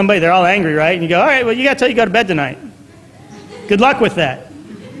 Get with somebody, they're all angry, right? And you go, all right, well, you got till you go to bed tonight. Good luck with that.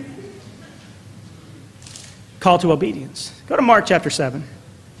 Call to obedience. Go to Mark chapter 7.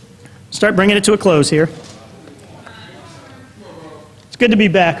 Start bringing it to a close here. It's good to be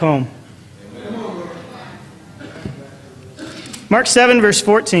back home. Mark 7, verse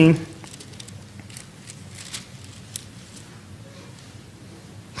 14.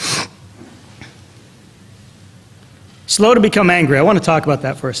 Slow to become angry. I want to talk about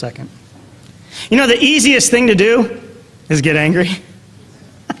that for a second. You know, the easiest thing to do is get angry.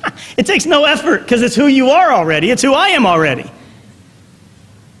 It takes no effort because it's who you are already. It's who I am already.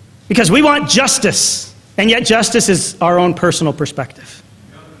 Because we want justice, and yet justice is our own personal perspective.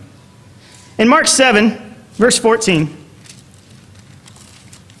 In Mark 7, verse 14,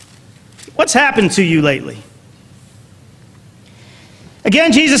 what's happened to you lately?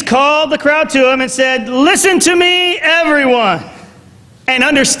 Again, Jesus called the crowd to him and said, "Listen to me, everyone, and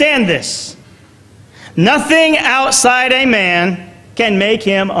understand this. Nothing outside a man can make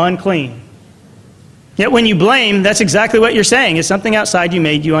him unclean." Yet when you blame, that's exactly what you're saying. Is something outside you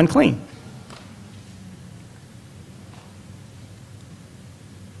made you unclean.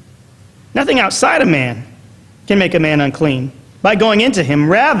 Nothing outside a man can make a man unclean by going into him.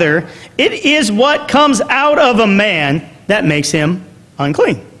 Rather, it is what comes out of a man that makes him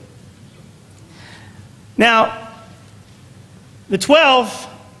unclean. Now, the 12,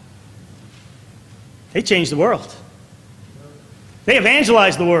 they changed the world. They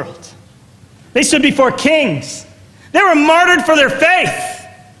evangelized the world. They stood before kings. They were martyred for their faith.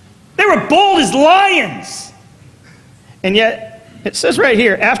 They were bold as lions. And yet, it says right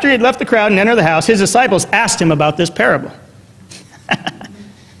here, after he had left the crowd and entered the house, his disciples asked him about this parable.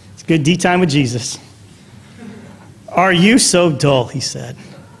 It's good D time with Jesus. "Are you so dull?" he said.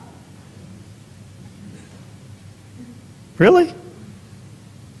 Really?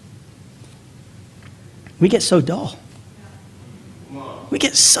 We get so dull. We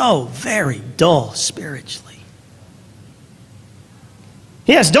get so very dull spiritually.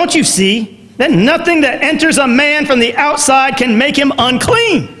 Yes, don't you see that nothing that enters a man from the outside can make him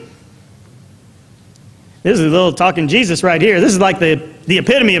unclean? This is a little talking Jesus right here. This is like the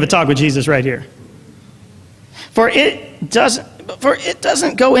epitome of a talk with Jesus right here. For it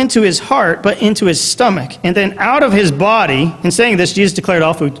doesn't go into his heart, but into his stomach, and then out of his body. In saying this, Jesus declared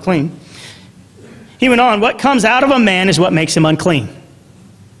all food clean. He went on, "What comes out of a man is what makes him unclean.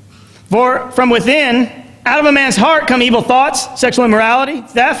 For from within, out of a man's heart come evil thoughts, sexual immorality,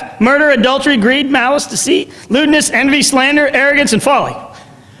 theft, murder, adultery, greed, malice, deceit, lewdness, envy, slander, arrogance, and folly.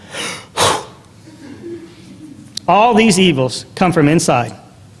 All these evils come from inside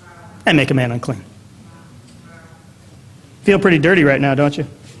and make a man unclean." Feel pretty dirty right now, don't you?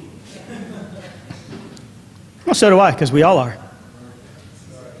 Well, so do I, because we all are.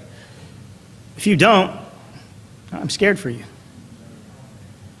 If you don't, I'm scared for you.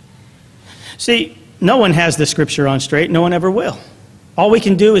 See, no one has the scripture on straight. No one ever will. All we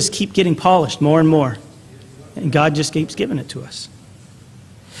can do is keep getting polished more and more. And God just keeps giving it to us.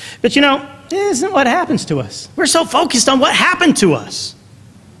 But you know, it isn't what happens to us. We're so focused on what happened to us.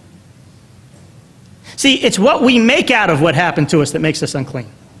 See, it's what we make out of what happened to us that makes us unclean.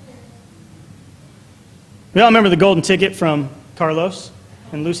 We all remember the golden ticket from Carlos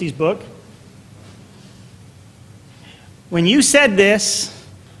in Lucy's book. "When you said this,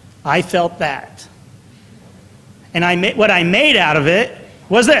 I felt that. And what I made out of it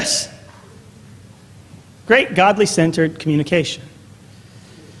was this." Great godly-centered communication.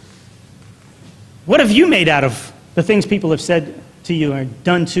 What have you made out of the things people have said to you or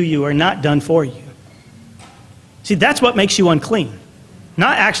done to you or not done for you? See, that's what makes you unclean,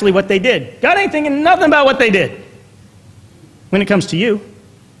 not actually what they did. God ain't thinking nothing about what they did. When it comes to you,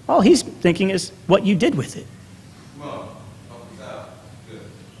 all he's thinking is what you did with it.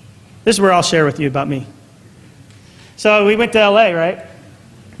 This is where I'll share with you about me. So we went to LA, right?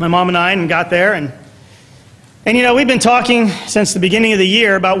 My mom and I, and got there. And you know, we've been talking since the beginning of the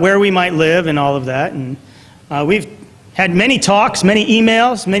year about where we might live and all of that. And we've had many talks, many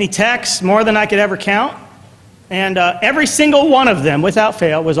emails, many texts, more than I could ever count. And every single one of them, without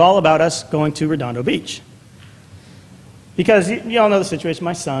fail, was all about us going to Redondo Beach. Because you all know the situation,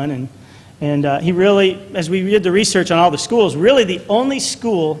 my son, and he really, as we did the research on all the schools, really the only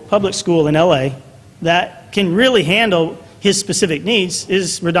school, public school in LA, that can really handle his specific needs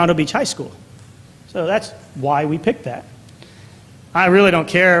is Redondo Beach High School. So that's why we picked that. I really don't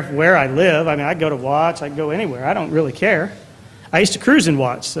care where I live. I mean, I go to Watts, I can go anywhere. I don't really care. I used to cruise in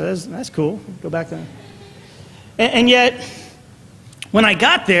Watts, so that's cool. Go back there. And yet, when I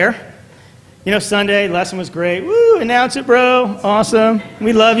got there, you know, Sunday, lesson was great. Woo, announce it, bro. Awesome.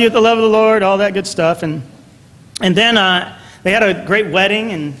 We love you with the love of the Lord, all that good stuff. And then they had a great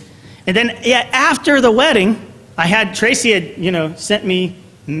wedding. And then, yeah, after the wedding, Tracy had, you know, sent me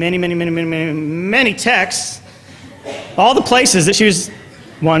many texts, all the places that she was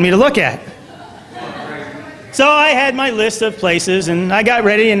wanting me to look at. So I had my list of places, and I got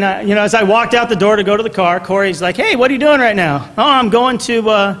ready, and you know, as I walked out the door to go to the car, Corey's like, "Hey, what are you doing right now?" "Oh, I'm going to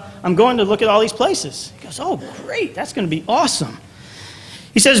look at all these places." He goes, "Oh, great, that's going to be awesome."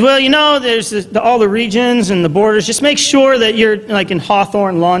 He says, "Well, you know, there's all the regions and the borders. Just make sure that you're like in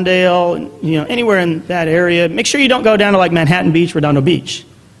Hawthorne, Lawndale, and, you know, anywhere in that area. Make sure you don't go down to like Manhattan Beach, Redondo Beach."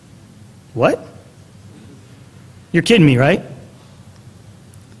 What? You're kidding me, right?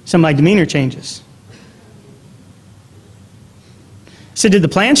 So my demeanor changes. I said, "Did the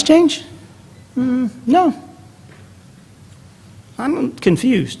plans change?" No. I'm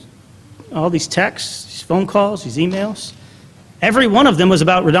confused. All these texts, these phone calls, these emails. Every one of them was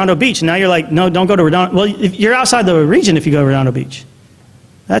about Redondo Beach. And now you're like, no, don't go to Redondo. Well, you're outside the region if you go to Redondo Beach.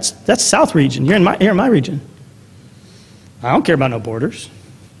 That's South region. You're in my region. I don't care about no borders.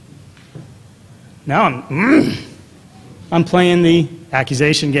 Now I'm playing the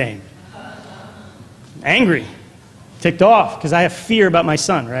accusation game. Angry, ticked off, because I have fear about my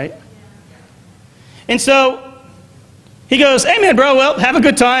son, right? And so he goes, hey man, bro, well, have a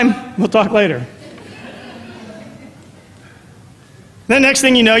good time. We'll talk later. Then next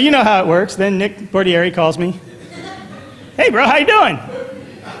thing you know how it works. Then Nick Bordieri calls me. Hey bro, how you doing?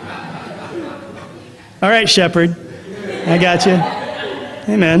 All right, Shepherd, I got you.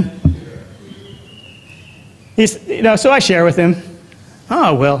 Hey man. He's, so I share with him.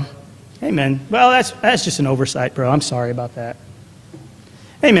 Oh, well, hey man, well, that's just an oversight, bro. I'm sorry about that.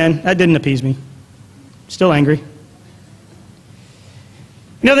 Hey man, that didn't appease me. Still angry.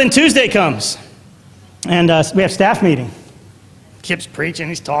 Then Tuesday comes, and we have staff meeting. Kip's preaching,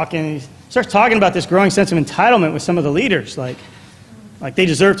 he's talking, he starts talking about this growing sense of entitlement with some of the leaders, like they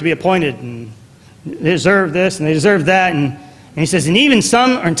deserve to be appointed, and they deserve this, and they deserve that, and he says, and even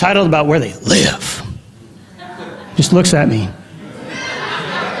some are entitled about where they live. Just looks at me.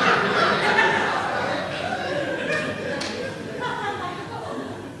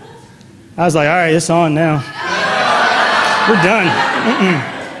 I was like, all right, it's on now. We're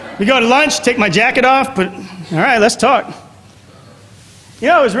done. We go to lunch, take my jacket off, but all right, let's talk. It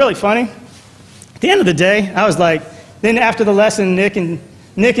was really funny. At the end of the day, I was like, then after the lesson, Nick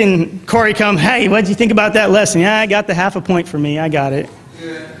and Corey come, hey, what did you think about that lesson? Yeah, I got the half a point for me. I got it.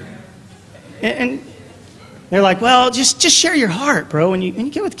 And they're like, well, just share your heart, bro. When you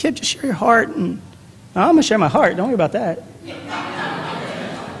get with Kip, just share your heart. And I'm going to share my heart. Don't worry about that.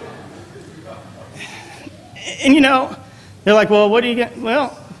 And they're like, well, what do you get?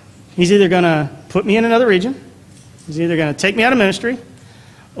 Well, he's either going to put me in another region, he's either going to take me out of ministry,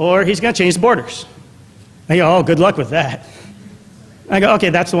 or he's going to change the borders. I go, oh, good luck with that. I go, okay,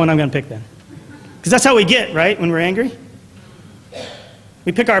 that's the one I'm going to pick then. Because that's how we get, right, when we're angry?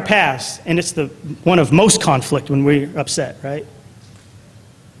 We pick our paths, and it's the one of most conflict when we're upset, right?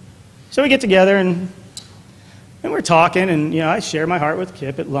 So we get together, and we're talking, and I share my heart with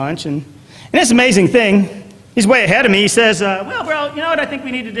Kip at lunch, and it's an amazing thing. He's way ahead of me. He says, well, bro, you know what I think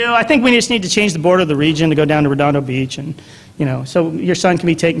we need to do? I think we just need to change the border of the region to go down to Redondo Beach, and so your son can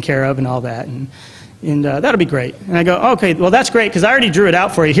be taken care of and all that, and that'll be great. And I go, okay, well, that's great, because I already drew it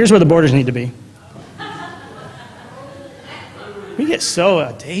out for you. Here's where the borders need to be. We get so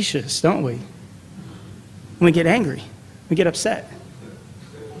audacious, don't we? When we get angry, we get upset.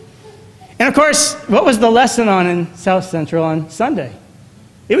 And of course, what was the lesson on in South Central on Sunday?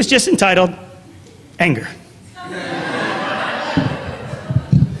 It was just entitled, Anger.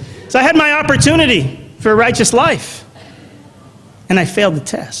 So I had my opportunity for a righteous life, and I failed the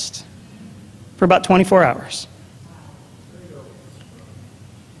test for about 24 hours.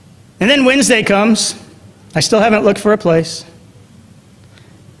 And then Wednesday comes. I still haven't looked for a place.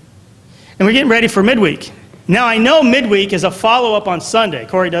 And we're getting ready for midweek. Now, I know midweek is a follow-up on Sunday.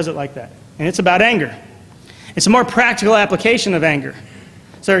 Corey does it like that. And it's about anger. It's a more practical application of anger.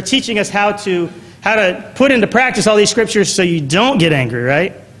 So they're teaching us how to put into practice all these scriptures so you don't get angry,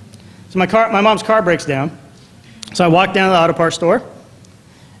 right? So my mom's car breaks down. So I walk down to the auto parts store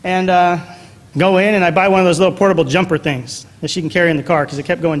and go in, and I buy one of those little portable jumper things that she can carry in the car because it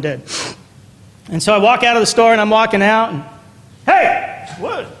kept going dead. And so I walk out of the store, and I'm walking out, and, hey,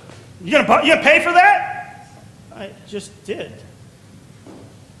 what? You gonna pay for that? I just did.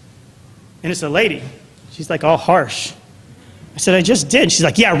 And it's a lady. She's like all harsh. I said, I just did. She's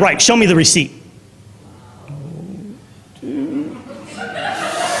like, yeah, right. Show me the receipt.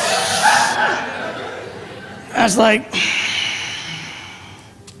 I was like,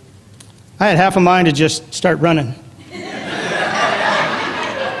 I had half a mind to just start running.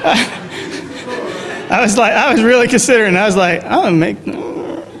 I was really considering. I was like, I'm gonna make.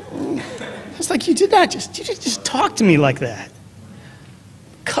 It's like you did not just talk to me like that.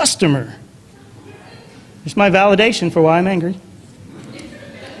 Customer. It's my validation for why I'm angry.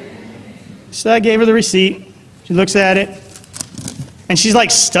 So I gave her the receipt. She looks at it, and she's like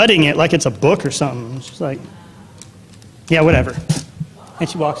studying it like it's a book or something. She's like, yeah, whatever. And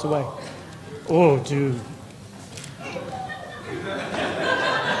she walks away. Oh, dude.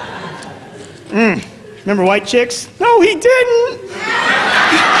 Remember White Chicks? No, he didn't.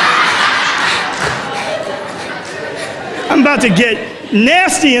 I'm about to get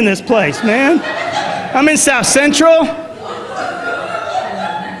nasty in this place, man. I'm in South Central.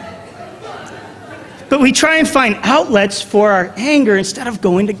 But we try and find outlets for our anger instead of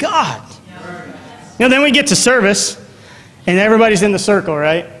going to God. Then we get to service, and everybody's in the circle,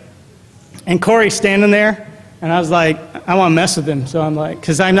 right? And Corey's standing there, and I was like, I want to mess with him. So I'm like,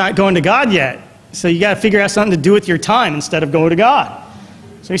 because I'm not going to God yet. So you got to figure out something to do with your time instead of going to God.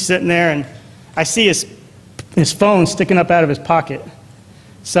 So he's sitting there, and I see his phone sticking up out of his pocket.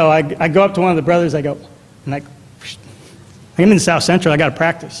 So I go up to one of the brothers, I go, and I'm in South Central, I got to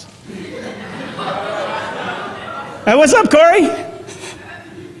practice. Hey, what's up, Corey?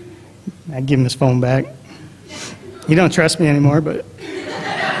 I give him his phone back. He don't trust me anymore, but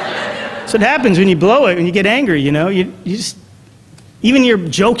that's what happens when you blow it, when you get angry, You just, even your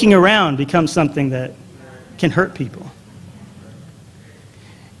joking around becomes something that can hurt people.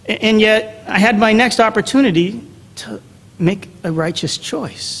 And yet, I had my next opportunity to make a righteous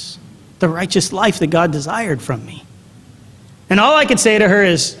choice, the righteous life that God desired from me. And all I could say to her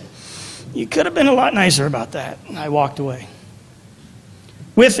is, you could have been a lot nicer about that. And I walked away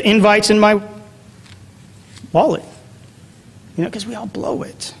with invites in my wallet, because we all blow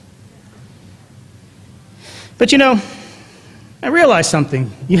it. But I realized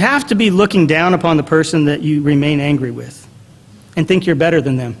something. You have to be looking down upon the person that you remain angry with and think you're better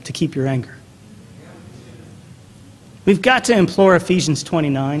than them to keep your anger. We've got to implore Ephesians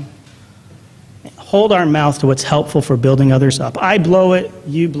 29. Hold our mouth to what's helpful for building others up. I blow it,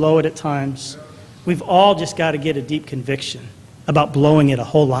 you blow it at times. We've all just got to get a deep conviction about blowing it a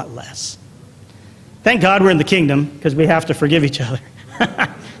whole lot less. Thank God we're in the kingdom because we have to forgive each other.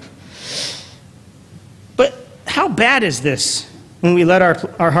 But how bad is this when we let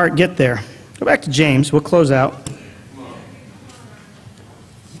our heart get there? Go back to James. We'll close out.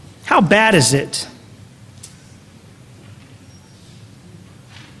 How bad is it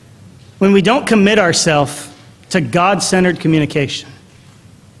when we don't commit ourselves to God-centered communication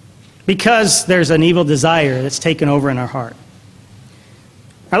because there's an evil desire that's taken over in our heart?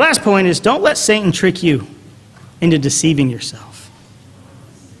 Our last point is, don't let Satan trick you into deceiving yourself.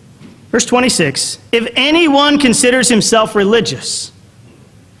 Verse 26, if anyone considers himself religious,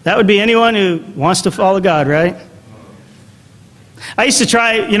 that would be anyone who wants to follow God, right? I used to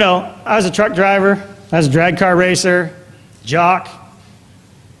try, I was a truck driver, I was a drag car racer, jock,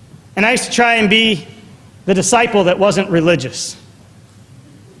 and I used to try and be the disciple that wasn't religious.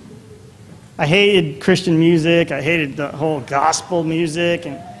 I hated Christian music, I hated the whole gospel music,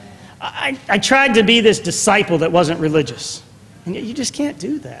 and I tried to be this disciple that wasn't religious. And yet you just can't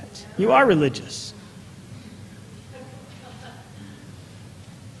do that. You are religious.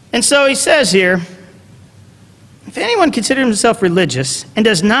 And so he says here, if anyone considers himself religious and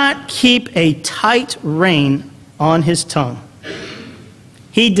does not keep a tight rein on his tongue,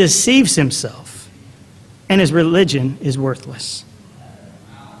 he deceives himself, and his religion is worthless.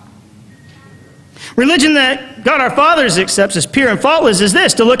 Religion that God our fathers accepts as pure and faultless is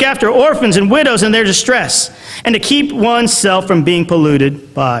this: to look after orphans and widows in their distress, and to keep oneself from being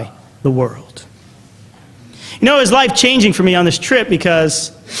polluted by the world. It was life-changing for me on this trip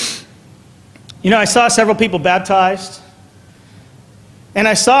because, I saw several people baptized, and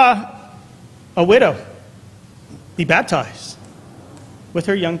I saw a widow be baptized with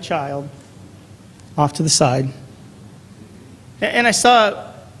her young child off to the side. And I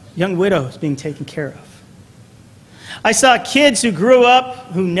saw young widows being taken care of. I saw kids who grew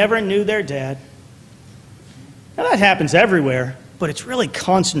up who never knew their dad. Now that happens everywhere, but it's really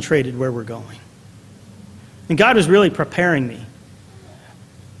concentrated where we're going. And God was really preparing me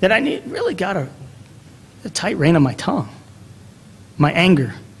that I really got a tight rein on my tongue, my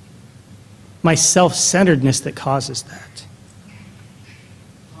anger, my self-centeredness that causes that.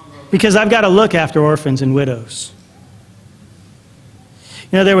 Because I've got to look after orphans and widows.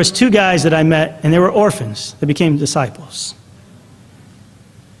 There was two guys that I met, and they were orphans that became disciples.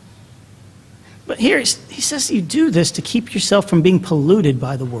 But here, he says you do this to keep yourself from being polluted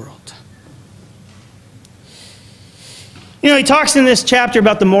by the world. He talks in this chapter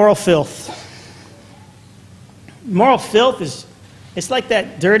about the moral filth. Moral filth it's like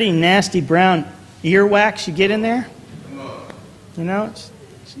that dirty, nasty, brown earwax you get in there.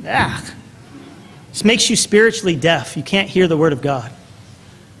 This makes you spiritually deaf. You can't hear the word of God.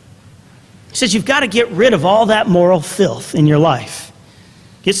 He says you've got to get rid of all that moral filth in your life.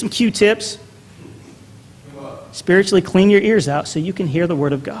 Get some Q-tips. Spiritually clean your ears out so you can hear the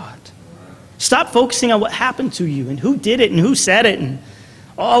word of God. Stop focusing on what happened to you and who did it and who said it and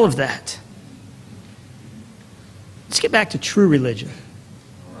all of that. Let's get back to true religion.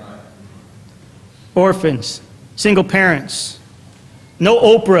 Orphans, single parents, no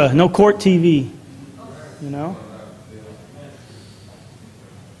Oprah, no court TV.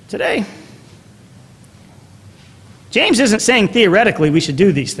 Today, James isn't saying theoretically we should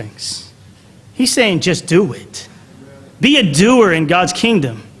do these things. He's saying just do it. Be a doer in God's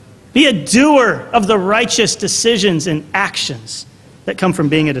kingdom. Be a doer of the righteous decisions and actions that come from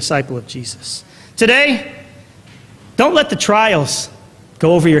being a disciple of Jesus. Today, don't let the trials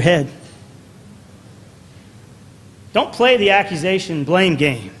go over your head. Don't play the accusation blame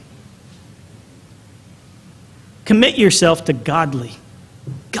game. Commit yourself to godly,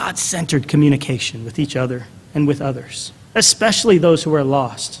 God-centered communication with each other and with others, especially those who are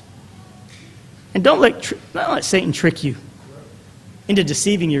lost. And don't let Satan trick you into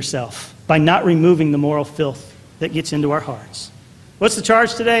deceiving yourself by not removing the moral filth that gets into our hearts. What's the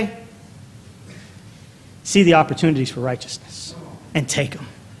charge today? See the opportunities for righteousness and take them.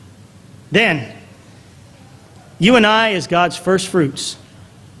 Then, you and I, as God's first fruits,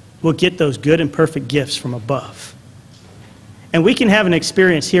 will get those good and perfect gifts from above. And we can have an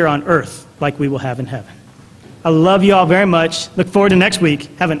experience here on earth like we will have in heaven. I love you all very much. Look forward to next week.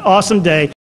 Have an awesome day.